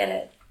be. I get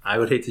it. I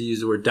would hate to use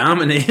the word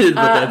dominated,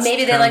 but that's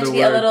maybe they kind like of to the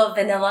be a word. little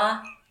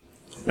vanilla.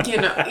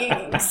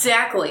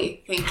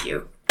 Exactly. Thank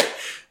you.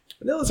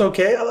 Vanilla's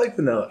okay. I like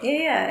vanilla.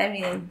 Yeah, I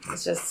mean,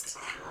 it's just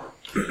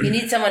you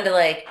need someone to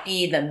like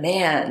be the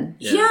man.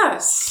 Yeah.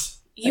 Yes.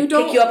 You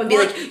don't pick you up and be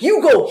like,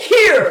 you go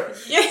here.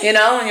 You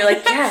know, and you're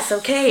like, yes,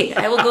 okay,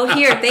 I will go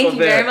here. Thank you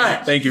very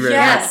much. Thank you very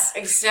yes,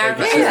 much.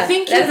 exactly. Yeah, I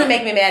think that doesn't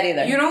make me mad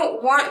either. You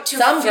don't want to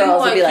Some feel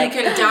girls would like, be like,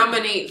 you can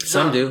dominate.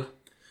 Some do.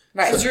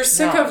 Right. Because you're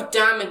sick No. of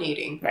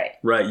dominating. Right.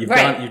 Right.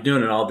 You're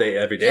doing it all day,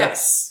 every day.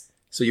 Yes.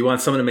 So you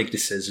want someone to make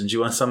decisions. You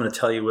want someone to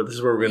tell you, well, this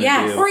is what we're going to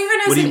Yes. do. Or even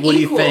as what do you, an what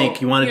equal, do you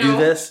think? You want to you do know?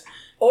 this?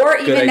 Or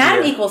Good even not an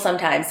idea. equal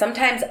sometimes.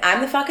 Sometimes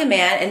I'm the fucking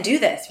man and do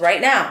this right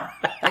now.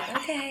 Like,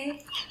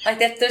 okay. Like,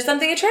 there's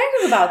something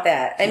attractive about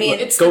that. I mean,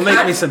 It's Go the make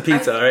con- me some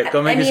pizza, all right?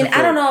 Go make me some food.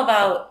 I don't know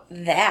about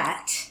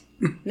that.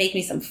 Make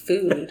me some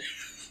food.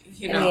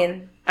 You know, I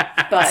mean,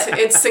 but...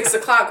 it's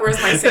 6:00.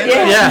 Where's my sandwich?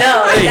 Yeah,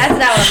 no, Hey. that's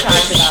not what I'm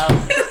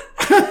talking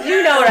about.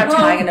 You know what I'm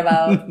talking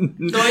about.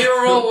 Know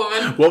your role,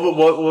 woman. What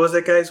was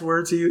that guy's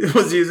words he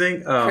was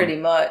using? Pretty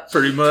much.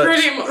 Pretty much.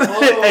 Pretty much.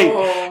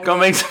 Hey, go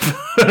make some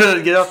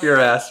food. Get off your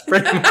ass.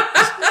 Pretty much.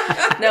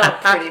 No,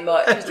 pretty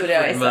much. Just what I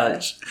Pretty said.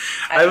 much.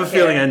 I I have a don't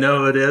feeling care. I know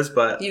who it is,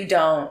 but You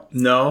don't.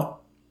 no.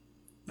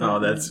 Oh,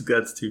 that's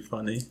too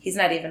funny. He's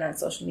not even on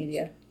social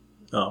media.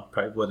 Oh,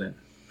 probably wouldn't.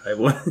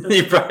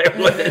 He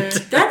probably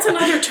wouldn't. That's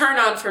another turn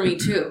on for me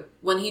too.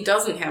 When he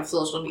doesn't have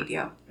social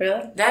media,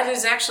 Really? that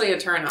is actually a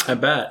turn I on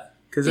bet.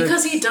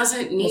 because he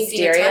doesn't need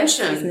the Mysterious. He's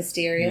attention.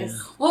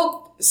 mysterious.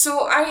 Well,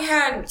 so I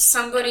had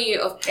somebody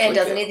And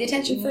doesn't need the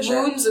attention for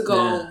sure. moons ago.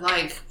 Yeah.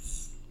 Like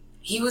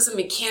he was a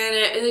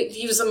mechanic.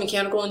 He was a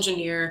mechanical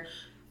engineer.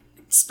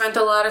 Spent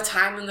a lot of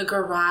time in the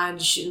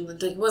garage.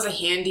 And, like, was a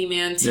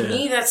handyman. To Yeah.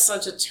 me, that's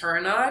such a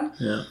turn on.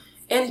 Yeah.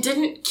 And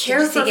didn't care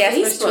Did you for see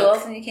Gasper's Facebook.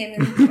 tools when you came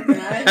in?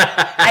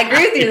 I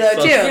agree with you though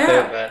So too.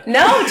 stupid.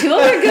 No,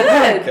 tools are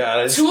good.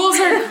 God, Tools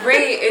are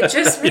great. It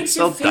just makes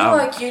so you feel dumb.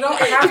 like you don't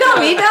have You to. call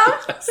me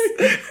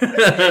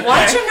dumb?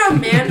 Watching a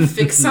man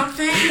fix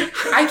something,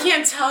 I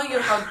can't tell you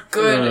how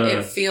good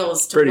it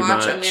feels to pretty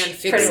watch a much. man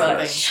fix Pretty something.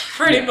 much.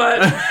 Pretty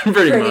much.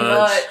 Pretty Pretty much.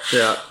 much.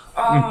 Yeah.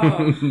 Oh, I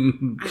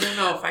don't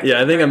know if I. Yeah, I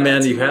can think a find out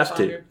man too you much have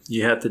to. longer.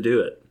 You have to do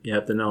it. You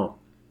have to know.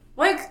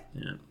 Like,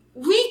 Yeah.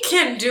 we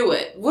can do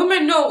it.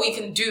 Women know we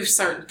can do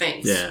certain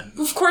things. Yeah.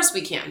 Of course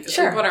we can. Because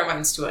Sure. we put our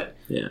minds to it.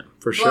 Yeah,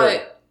 for sure.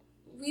 But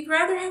we'd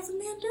rather have the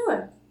man do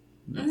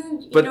it. And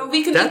then, But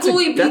we can that's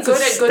equally be good at good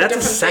that's different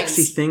a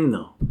sexy things. thing,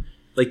 though.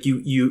 Like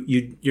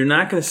you're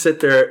not going to sit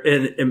there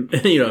and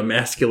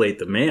emasculate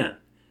the man.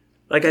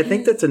 Like I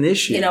think that's an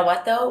issue. You know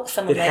what though?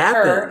 Someone It like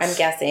her, happens. I'm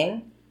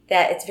guessing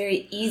that it's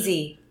very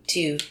easy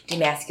to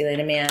demasculate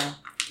a man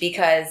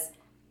because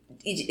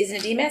isn't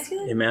it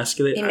demasculate?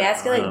 Emasculate.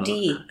 Emasculate,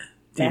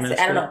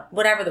 I don't know.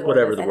 Whatever the word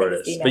Whatever is. the I word think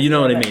it's is, but you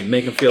know what I demasculate. mean.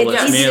 Make him feel It's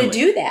less easy manly. to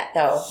do that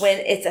though when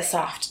it's a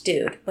soft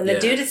dude. When the Yeah.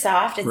 dude is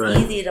soft, it's Right.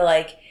 easy to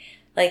like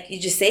you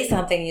just say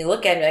something and you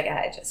look at him like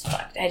I just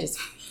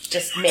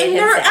made And him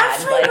they're sad.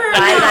 Like everywhere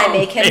why did I now.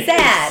 make him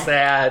sad?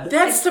 Sad.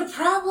 That's the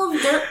problem.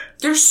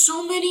 There's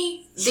so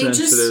many. They just.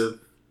 Sensitive.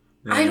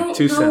 I don't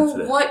Too know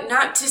sensitive. what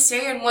not to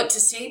say and what to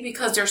say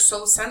because they're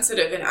so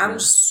sensitive, and I'm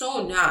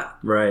so not.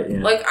 Right.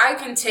 Yeah. Like I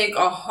can take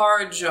a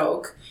hard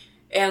joke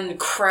and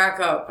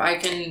crack up. I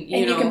can,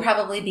 you know. You can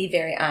probably be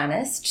very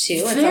honest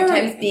too. And Very.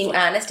 sometimes being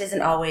honest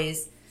isn't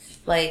always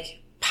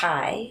like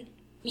pie. It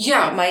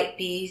Yeah. might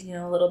be,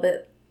 a little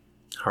bit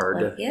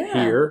Hard like, to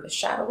yeah, hear. a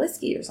shot of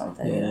whiskey or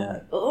something. Yeah.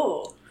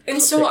 Oh. And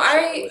so take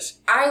I shots.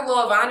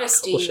 love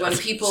honesty Couple when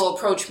shots. people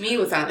approach me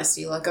with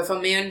honesty. Like if a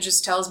man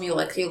just tells me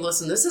like, "Hey,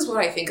 listen, this is what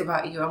I think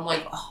about you." I'm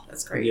like, "Oh,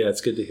 that's great." Yeah,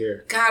 it's good to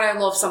hear. God, I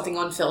love something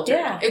unfiltered.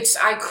 Yeah.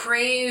 I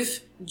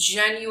crave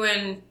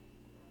genuine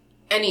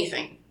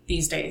anything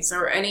these days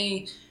or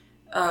any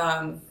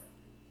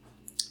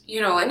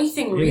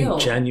anything Really real.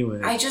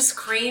 genuine. I just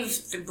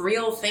crave the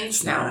real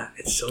things now. God,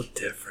 it's so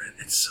different.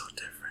 It's so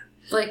different.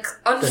 Like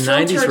The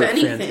unfiltered 90s were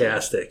anything.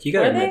 fantastic. You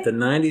got to Were admit, they? the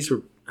 90s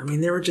were. I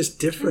mean, they were just I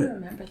don't different.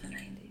 remember the 90s.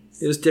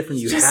 It was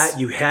different.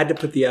 You had to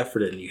put the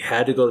effort in. You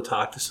had to go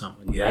talk to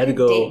someone. You had to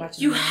didn't date go. much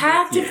in You the 90s.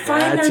 had to You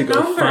find had their to go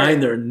number.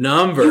 find their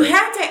number. You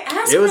had to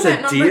ask It was for that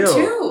a number deal.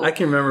 too. I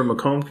can remember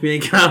Macomb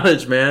Community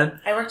College, man.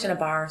 I worked in a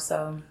bar,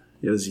 so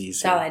It was easy.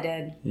 that's all I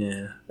did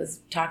Yeah. was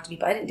talk to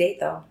people. I didn't date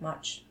though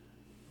much.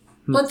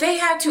 But they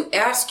had to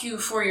ask you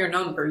for your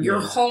number, your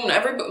Yeah. home.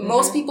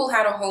 Most people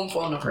had a home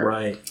phone number.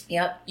 Right.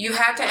 Yep. You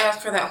had to ask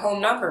for that home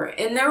number,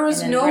 and there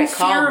was And then, no right, fear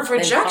call, of then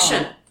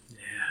rejection. call.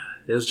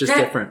 It was just That-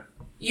 different.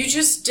 You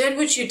just did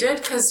what you did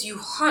because you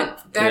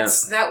hunt.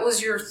 That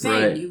was your thing.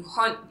 Right. You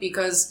hunt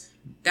because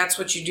that's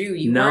what you do.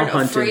 You Now weren't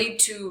hunting- afraid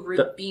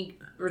to be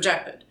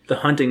rejected. The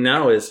hunting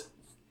now is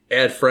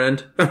add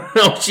friend.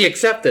 No, she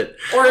accepted.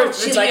 Or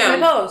She the liked my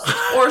DM. post.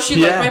 Or she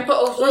Yeah. liked my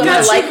post. Well, Yeah,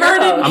 I she like her heard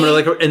post. it. I'm gonna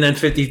like her, and then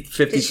 50, Did she-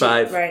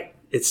 55. Right.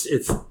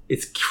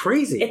 It's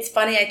crazy. It's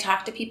funny. I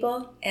talk to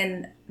people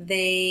and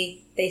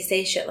they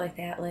say shit like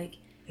that. Like,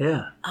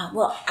 yeah.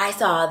 well, I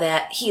saw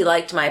that he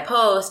liked my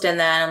post, and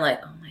then I'm like,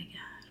 oh my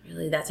god,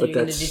 really, that's what you're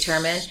going to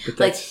determine?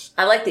 Like,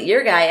 I like that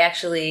your guy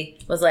actually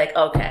was like,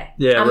 okay,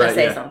 I'm going to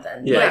say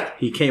something. Yeah, like,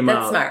 he came out.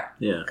 That's smart.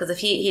 Yeah. Because if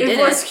he did it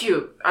was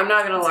cute. I'm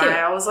not going to lie. Cute.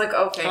 I was like,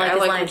 okay, I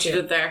like what you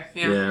did there.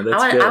 Yeah,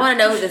 that's good. I want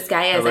to know who this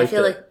guy is. I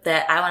feel that. like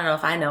that. I want to know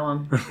if I know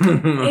him.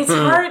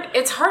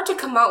 It's hard to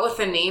come out with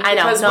a name. I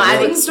know. Because when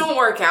things don't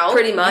work out.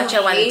 Pretty much.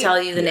 I want to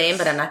tell you the name,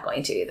 but I'm not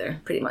going to either.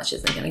 Pretty much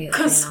isn't going to get the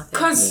name out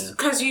there.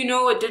 Because you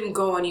know it didn't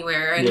go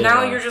anywhere. And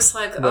now you're just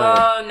like,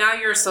 oh, now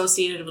you're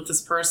associated with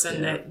this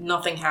person that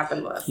nothing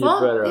happened with.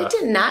 Well, it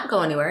did not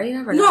go anywhere. You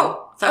never know.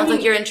 No. Sounds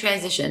like you're in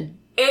transition.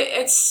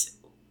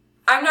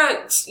 I'm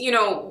not,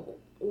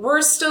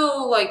 we're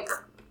still like,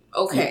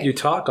 okay. You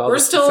talk all We're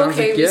still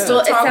okay. It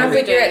sounds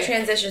like you're at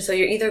transition, so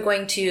you're either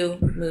going to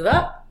move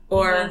up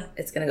or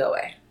it's going to go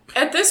away.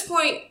 At this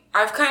point,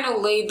 I've kind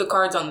of laid the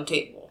cards on the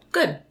table.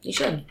 Good. You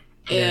should.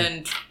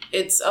 And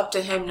it's up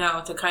to him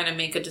now to kind of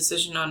make a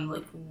decision on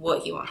like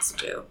what he wants to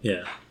do.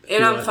 Yeah.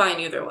 And I'm fine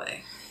either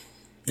way.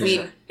 I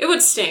mean, it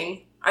would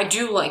sting. I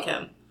do like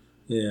him.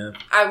 Yeah.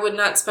 I would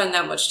not spend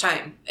that much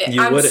time.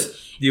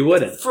 You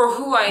wouldn't. For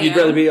who I am. You'd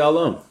rather be all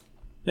alone.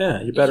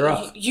 Yeah, you're better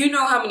off. You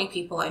know how many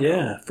people I know.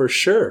 Yeah, for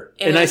sure.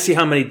 And I see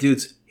how many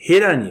dudes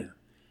hit on you.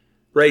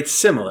 Right?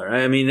 Similar.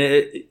 I mean,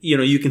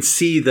 you can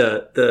see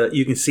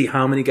you can see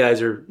how many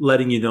guys are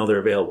letting you know they're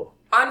available.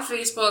 On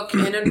Facebook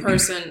and in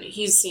person,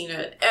 he's seen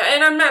it.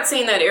 And I'm not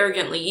saying that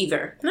arrogantly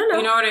either. No.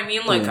 You know what I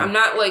mean? Like, I'm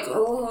not like,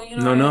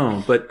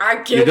 No, but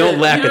I get you don't it.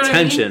 lack You know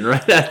attention,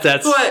 right?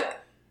 That's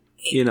but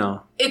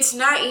it's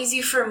not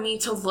easy for me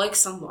to like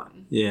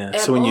someone. Yeah.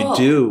 So when you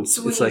do,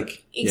 it's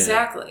like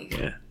exactly.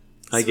 Yeah.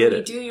 I get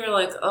it. When you do, you're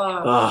like,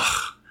 oh.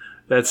 Ugh,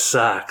 that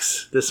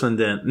sucks. This one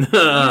didn't.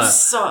 You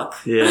suck.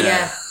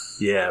 Yeah.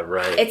 Yeah,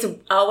 right. It's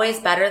always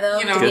better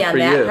though to be on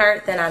that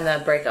part than on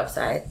the breakup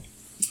side.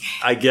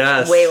 I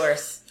guess. Way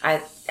worse.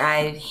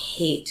 I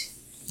hate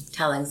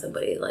telling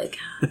somebody like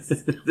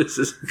this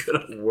isn't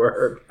gonna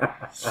work.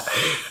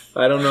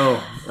 I don't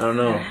know.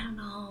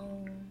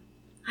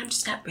 I'm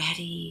just not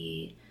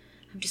ready.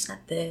 I'm just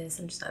not this.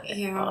 I'm just not that.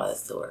 Yeah. Oh,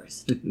 that's the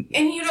worst.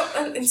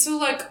 And so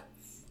like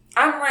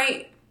I'm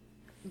right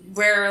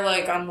where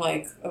like I'm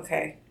like,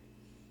 okay,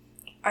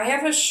 I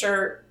have a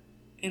shirt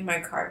in my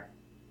car.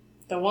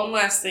 The one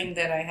last thing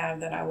that I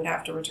have that I would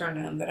have to return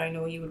to him that I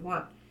know you would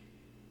want.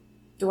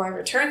 Do I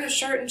return the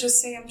shirt and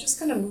just say, I'm just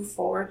going to move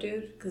forward,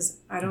 dude, because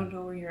I don't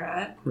know where you're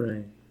at?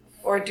 Right.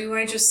 Or do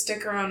I just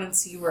stick around and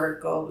see where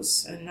it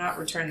goes and not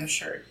return the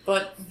shirt?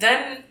 But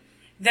then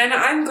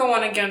I'm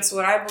going against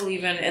what I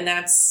believe in, and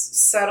that's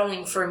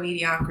settling for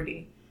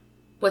mediocrity.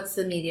 What's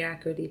the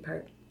mediocrity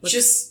part?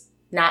 Just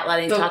not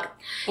letting you talk.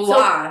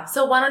 Blah.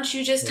 So why don't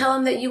you just tell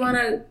him that you want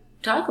to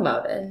talk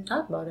about it?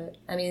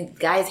 I mean,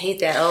 guys hate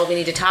that. Oh, we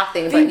need to talk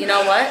things, but you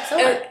know what? So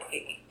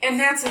and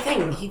that's the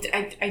thing.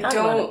 I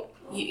don't.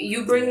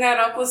 You bring that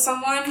up with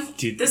someone,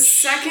 the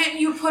second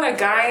you put a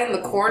guy in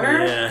the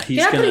corner,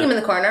 you're not putting him in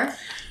the corner.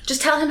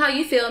 Just tell him how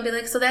you feel and be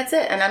like, so that's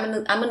it, and I'm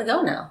gonna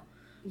go now.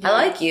 Yeah. I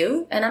like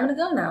you, and I'm gonna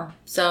go now.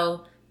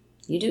 So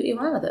you do what you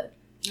want with it.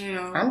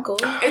 Yeah. I'm cool.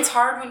 It's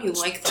hard when you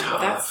like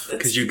them.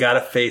 Because you got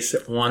to face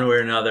it one way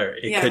or another.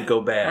 It could go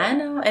bad. I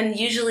know, and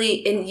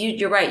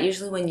you're right.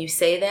 Usually, when you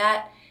say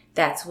that,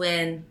 that's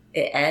when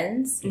it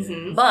ends.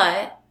 Mm-hmm.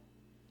 But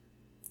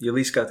you at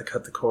least got to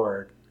cut the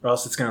cord, or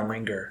else it's gonna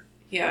linger.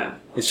 Yeah,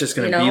 it's just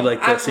going to be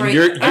like this, and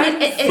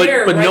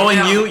but knowing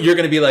you're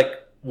going to be like,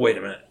 wait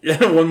a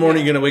minute. One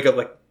morning you're going to wake up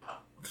like,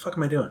 what the fuck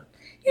am I doing?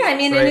 Yeah, I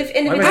mean, right?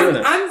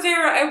 I'm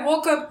there. I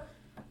woke up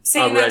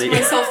saying that to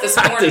myself this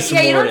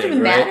morning. You don't have to be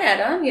mad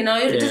at him.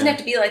 It doesn't have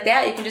to be like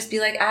that. You can just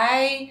be like,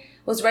 I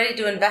was ready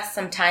to invest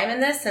some time in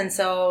this, and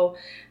so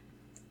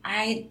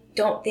I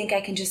don't think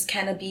I can just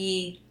kind of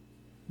be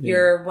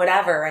your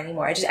whatever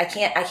anymore. I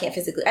can't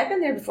physically. I've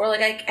been there before.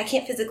 Like I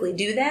can't physically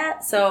do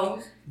that.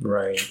 So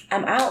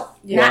I'm out.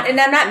 Yeah. And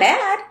I'm not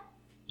mad.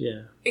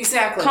 Yeah.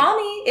 Exactly. Call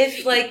me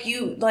if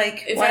you want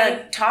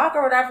to talk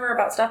or whatever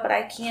about stuff, but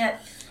I can't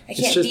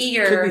be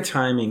your. It could be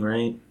timing,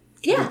 right?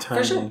 Yeah,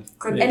 for sure.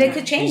 And it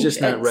could change. He's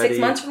just not ready.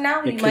 6 months from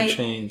now, you might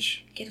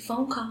change. Get a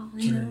phone call.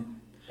 Been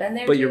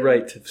there. But you're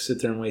right to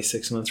sit there and wait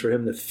 6 months for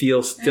him to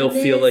feel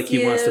like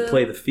he wants to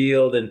play the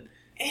field and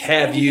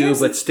have you,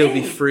 but still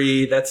be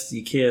free.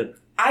 You can't.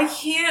 I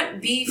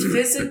can't be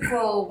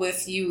physical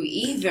with you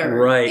either.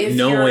 Right. If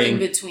you're in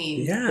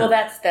between. Yeah. Well,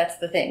 that's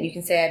the thing. You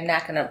can say, I'm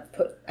not going to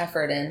put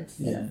effort in.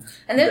 Yeah.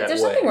 And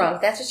there's nothing wrong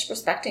with that. That's just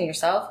respecting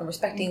yourself and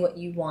respecting what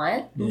you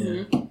want.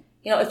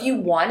 Yeah. If you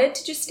wanted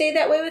to just stay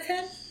that way with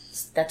him,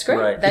 that's great.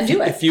 Right. Then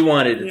do it. If you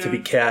wanted it to be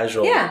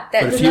casual. Yeah.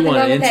 But if you want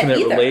an intimate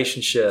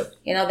relationship.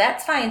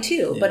 That's fine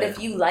too. Yeah. But if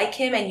you like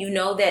him and you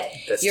know that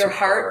your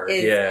heart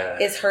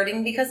is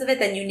hurting because of it,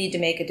 then you need to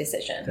make a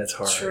decision. That's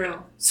hard.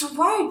 True. So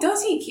why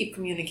does he keep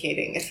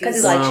communicating? Because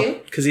he likes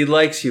you. Because he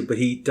likes you, but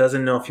he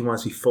doesn't know if he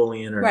wants to be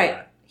fully in or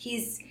not.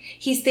 He's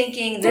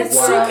thinking that's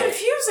so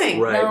confusing.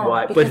 Right. No,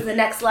 why? Because the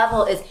next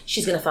level is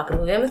she's gonna fucking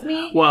move in with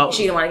me. Well, is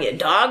she gonna want to get a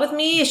dog with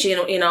me? Is she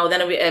gonna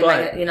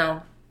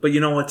then But you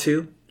know what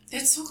too?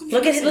 It's so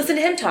confusing. Listen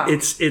to him talk.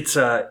 It's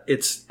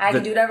I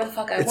can do whatever the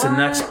fuck I want. It's a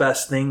next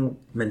best thing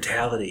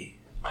mentality.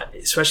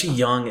 especially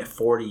young at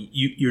 40,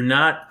 you're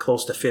not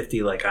close to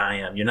 50 like I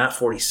am. You're not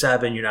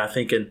 47. You're not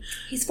thinking.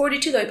 He's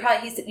 42 though.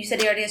 You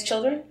said he already has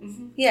children?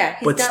 Mm-hmm. Yeah,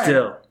 he's but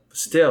done.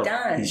 still,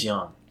 done. He's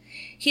young.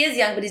 He is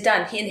young, but he's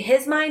done. In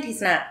his mind,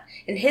 he's not.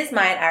 In his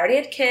mind, I already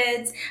had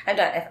kids. I'm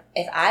done.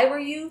 If I were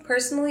you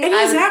personally, and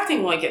he's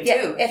acting like it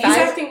too. He's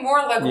acting more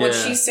like what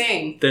she's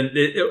saying. Then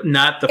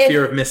not the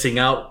fear of missing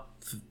out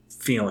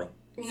feeling.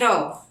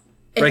 No.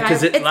 Right,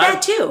 because it's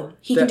that too.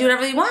 He can do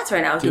whatever he wants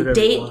right now. He can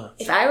date.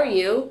 If I were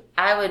you,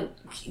 I would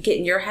get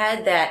in your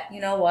head that,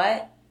 you know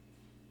what?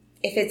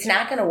 If it's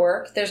not going to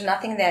work, there's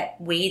nothing that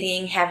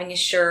waiting, having a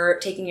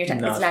shirt, taking your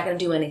time, it's not going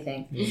to do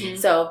anything. Mm-hmm.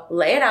 So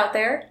lay it out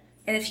there,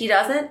 and if he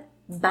doesn't,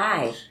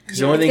 bye. Because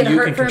the only thing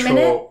you can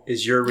control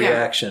is your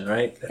reaction,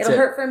 right? That's It'll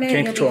hurt for a minute,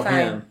 you can't control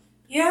him.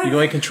 Yeah. You can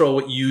only control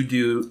what you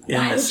do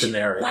in this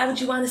scenario. Why would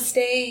you want to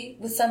stay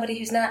with somebody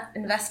who's not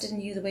invested in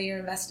you the way you're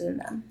invested in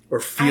them? Or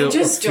feel I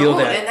just feel don't,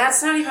 that. And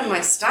that's not even my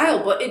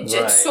style, but it's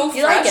so fresh.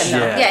 You like it, though.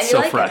 Yeah, you so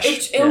like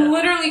fresh. It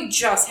literally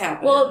just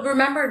happened. Well,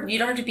 remember, you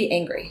don't have to be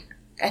angry.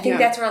 I think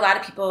that's where a lot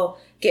of people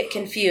get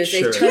confused.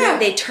 Sure.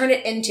 They turn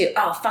it into,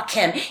 oh, fuck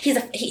him. He's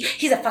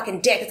a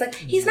fucking dick. It's like,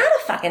 he's not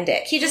a fucking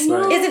dick. He just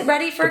isn't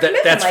ready for a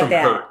commitment that's like from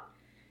that. Hurt.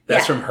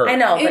 That's from hurt. I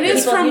know, but you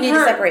need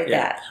to separate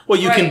that. Well,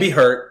 you can be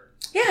hurt.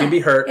 Yeah. You can be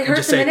hurt. It hurts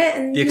just say, a minute.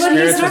 And the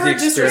experience was the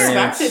he's never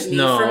experience. disrespected me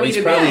No, for me he's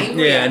to probably,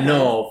 be angry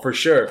no, for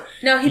sure.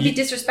 No, he'd be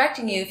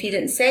disrespecting you if he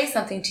didn't say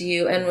something to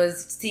you and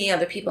was seeing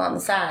other people on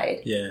the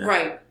side. Yeah.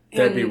 Right.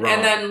 That'd be wrong.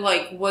 And then,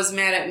 was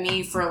mad at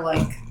me for,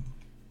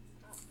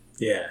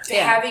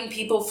 having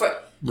people for...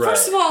 Right.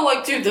 First of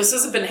all, dude, this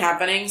hasn't been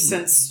happening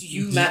since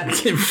you met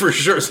me. For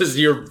sure, since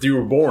you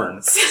were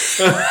born.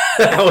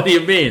 What do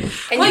you mean?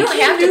 And you don't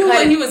have to cut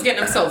what he was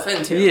getting himself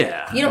into.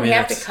 Yeah. You don't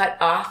have to cut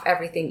off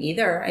everything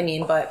either. I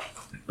mean, but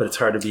it's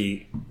hard to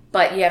be...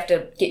 But you have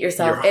to get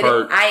yourself... Your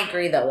heart. I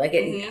agree, though.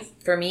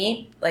 For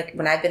me,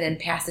 when I've been in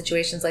past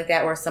situations like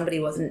that where somebody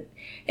wasn't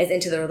as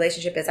into the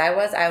relationship as I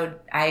was,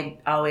 I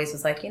always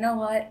was like, you know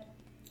what?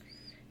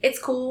 It's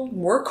cool.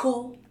 We're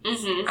cool.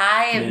 Mm-hmm.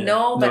 I have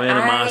no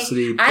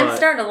animosity. I'm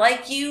starting to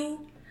like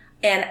you,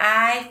 and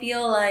I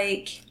feel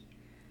like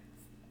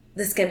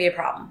this is going to be a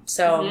problem.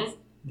 So...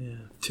 Yeah,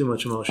 too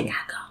much emotion. I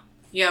gotta go.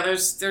 Yeah,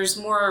 there's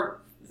more...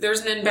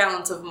 There's an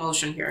imbalance of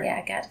emotion here. Yeah,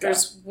 I got it.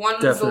 There's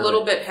one that's a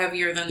little bit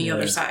heavier than the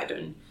other side,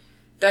 and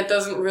that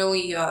doesn't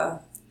really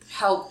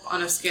help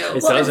on a scale.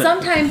 And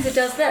sometimes it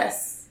does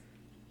this.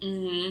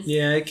 Mm-hmm.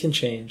 Yeah, it can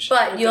change.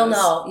 But you'll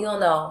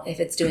know if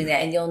it's doing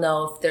that, and you'll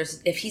know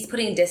if he's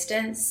putting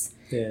distance,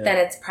 then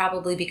it's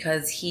probably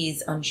because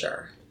he's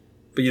unsure.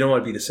 But you don't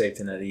want to be the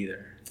safety net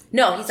either.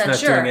 No, he's unsure.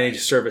 It's not doing any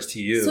service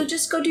to you. So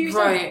just go do your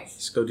thing.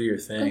 Just go do your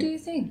thing. Go do your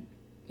thing.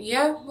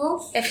 Yeah,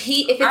 well, if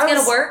it's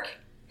gonna work,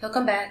 he'll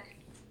come back.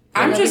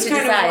 I'm just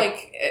kind of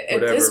at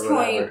this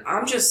point,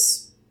 I'm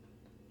just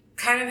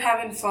kind of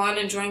having fun,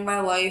 enjoying my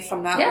life.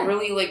 I'm not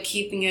really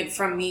keeping it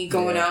from me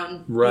going out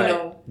and,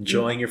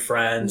 enjoying your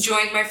friends.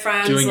 Enjoying my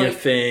friends. Doing your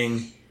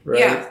thing.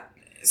 Right? Yeah.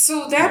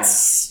 So that's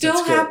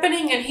still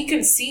happening, and he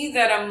can see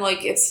that I'm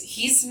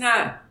he's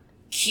not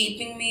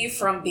keeping me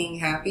from being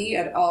happy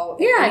at all.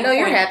 Yeah, I know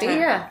you're happy,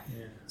 yeah.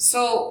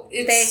 So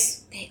it's...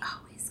 They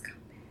always come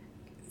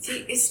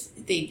back.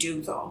 They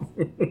do, though.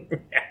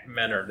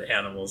 Men are the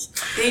animals.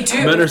 They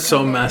do. Men are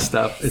so messed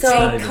up. It's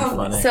not even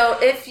funny. So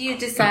if you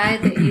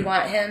decide that you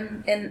want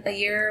him in a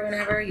year or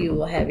whenever, you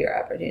will have your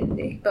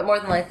opportunity. But more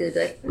than likely, to be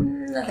like,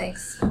 no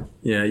thanks.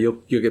 Yeah,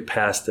 you'll get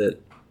past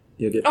it.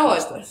 You'll get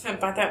past it.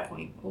 By that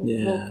point,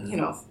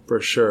 we'll for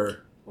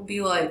sure. We'll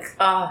be like,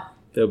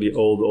 there'll be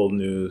old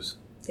news.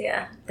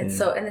 Yeah, it's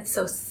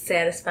so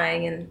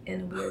satisfying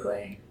in a weird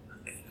way.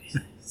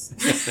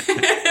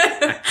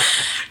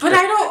 But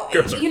I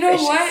don't. You know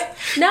what?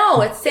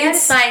 No, it's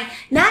satisfying.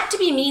 Not to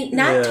be mean,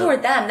 not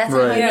toward them. That's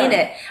not how I mean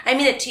it. I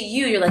mean it to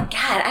you. You're like,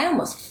 God, I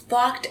almost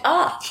fucked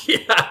up.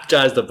 Yeah,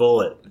 dodged the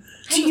bullet.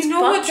 Do you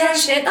know what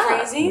drives me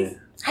crazy? Yeah.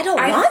 I don't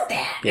want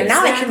that. Yeah. And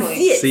now I can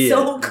see it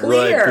so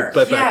clear. Right.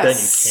 But back then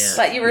you can't.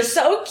 But you were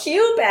so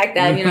cute back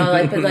then,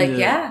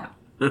 yeah.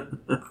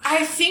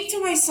 I think to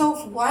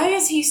myself, why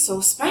is he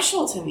so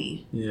special to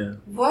me? Yeah.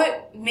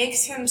 What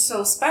makes him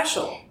so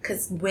special?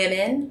 Because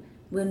women,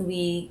 when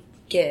we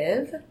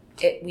give,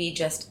 we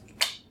just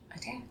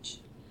attach.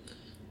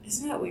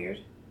 Isn't that weird?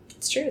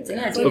 It's true. It's in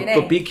our DNA.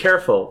 But be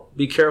careful.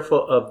 Be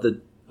careful of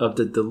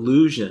the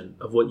delusion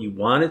of what you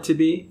want it to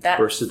be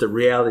versus the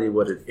reality of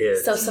what it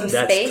is. So some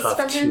space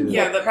from him?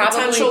 Yeah, the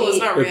potential is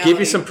not reality. It'll give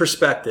you some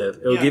perspective.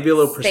 It'll give you a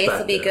little perspective. Space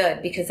will be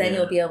good because then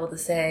you'll be able to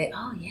say,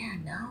 oh, yeah,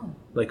 no.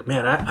 Like,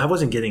 man, I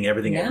wasn't getting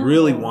everything I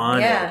really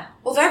wanted. Yeah.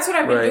 Well, that's what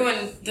I've been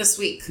doing this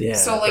week. Yeah,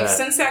 so,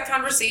 since that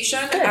conversation,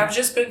 I've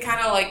just been kind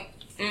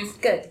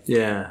of good.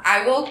 Yeah.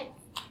 I will...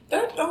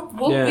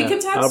 We can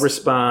text. I'll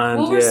respond.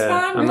 We'll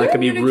respond. I'm not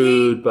going to be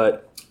rude,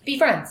 but... Be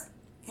friends.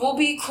 We'll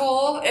be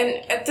cool.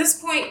 And at this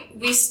point,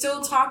 we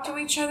still talk to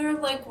each other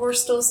like we're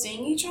still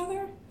seeing each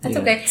other. That's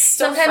okay.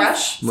 Still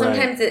fresh.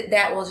 Sometimes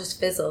that will just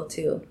fizzle,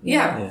 too.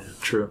 Yeah,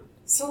 true.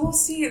 So we'll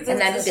see. And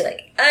then he'll be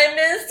like, I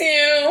miss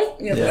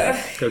you. Yeah.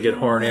 He'll get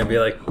horny and be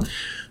like,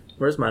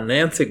 Where's my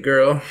Nancy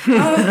girl? Or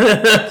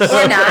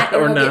not.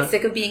 Or Or he'll not. get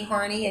sick of being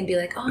horny and be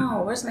like,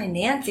 oh, where's my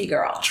Nancy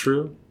girl?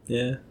 True.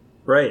 Yeah.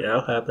 Right.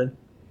 That'll happen.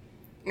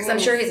 Because I'm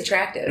sure he's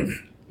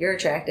attractive. You're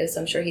attractive,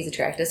 so I'm sure he's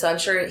attractive. So I'm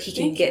sure he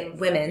can get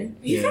women.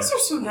 You guys are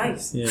so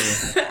nice. Yeah.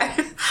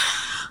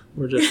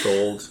 We're just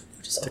old.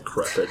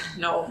 Decrepit.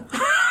 No.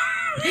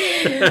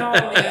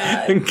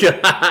 God.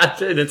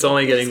 God. And it's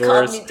only getting He's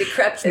called worse. me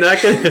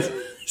decrepit.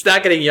 It's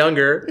not getting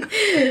younger.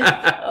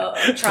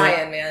 I'm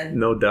trying, man.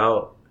 No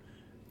doubt.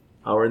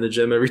 Hour in the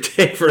gym every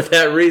day for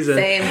that reason.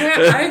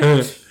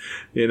 Same.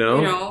 You know?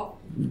 You know,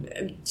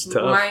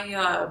 tough.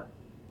 my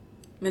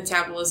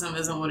metabolism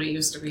isn't what it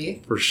used to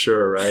be. For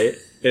sure, right?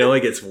 It only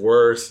gets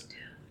worse.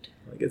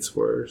 It gets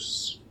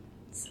worse.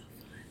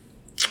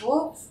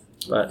 Well,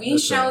 But we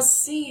that's shall right.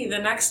 see the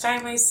next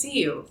time I see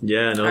you.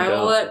 Yeah, no I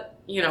will doubt. let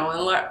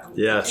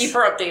Yes. keep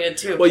her updated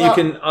too. Well, you Well-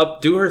 can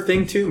do her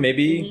thing too,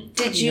 maybe.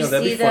 Did you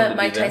that'd be see fun to the do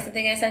Mike that. Tyson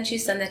thing I sent you?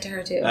 Send that to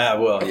her too. I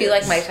will. If you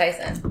like Mike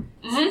Tyson.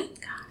 Mm-hmm.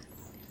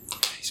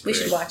 We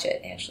should watch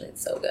it. Actually,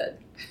 it's so good.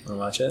 Want to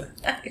watch it?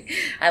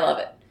 I love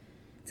it.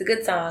 It's a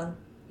good song,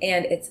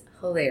 and it's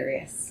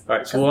hilarious. All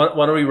right, so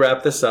why don't we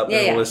wrap this up Yeah,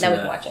 and yeah. we'll listen Now we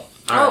to can that. watch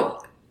it. All right.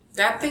 Oh,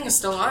 that thing is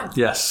still on.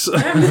 Yes.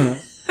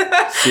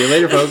 See you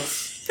later,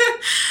 folks.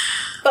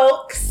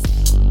 Folks.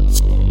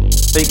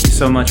 Thank you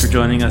so much for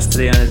joining us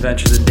today on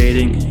Adventures in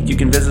Dating. You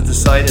can visit the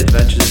site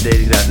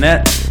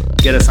adventuresindating.net,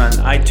 get us on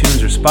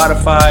iTunes or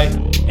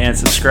Spotify, and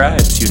subscribe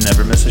so you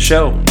never miss a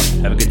show.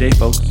 Have a good day,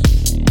 folks.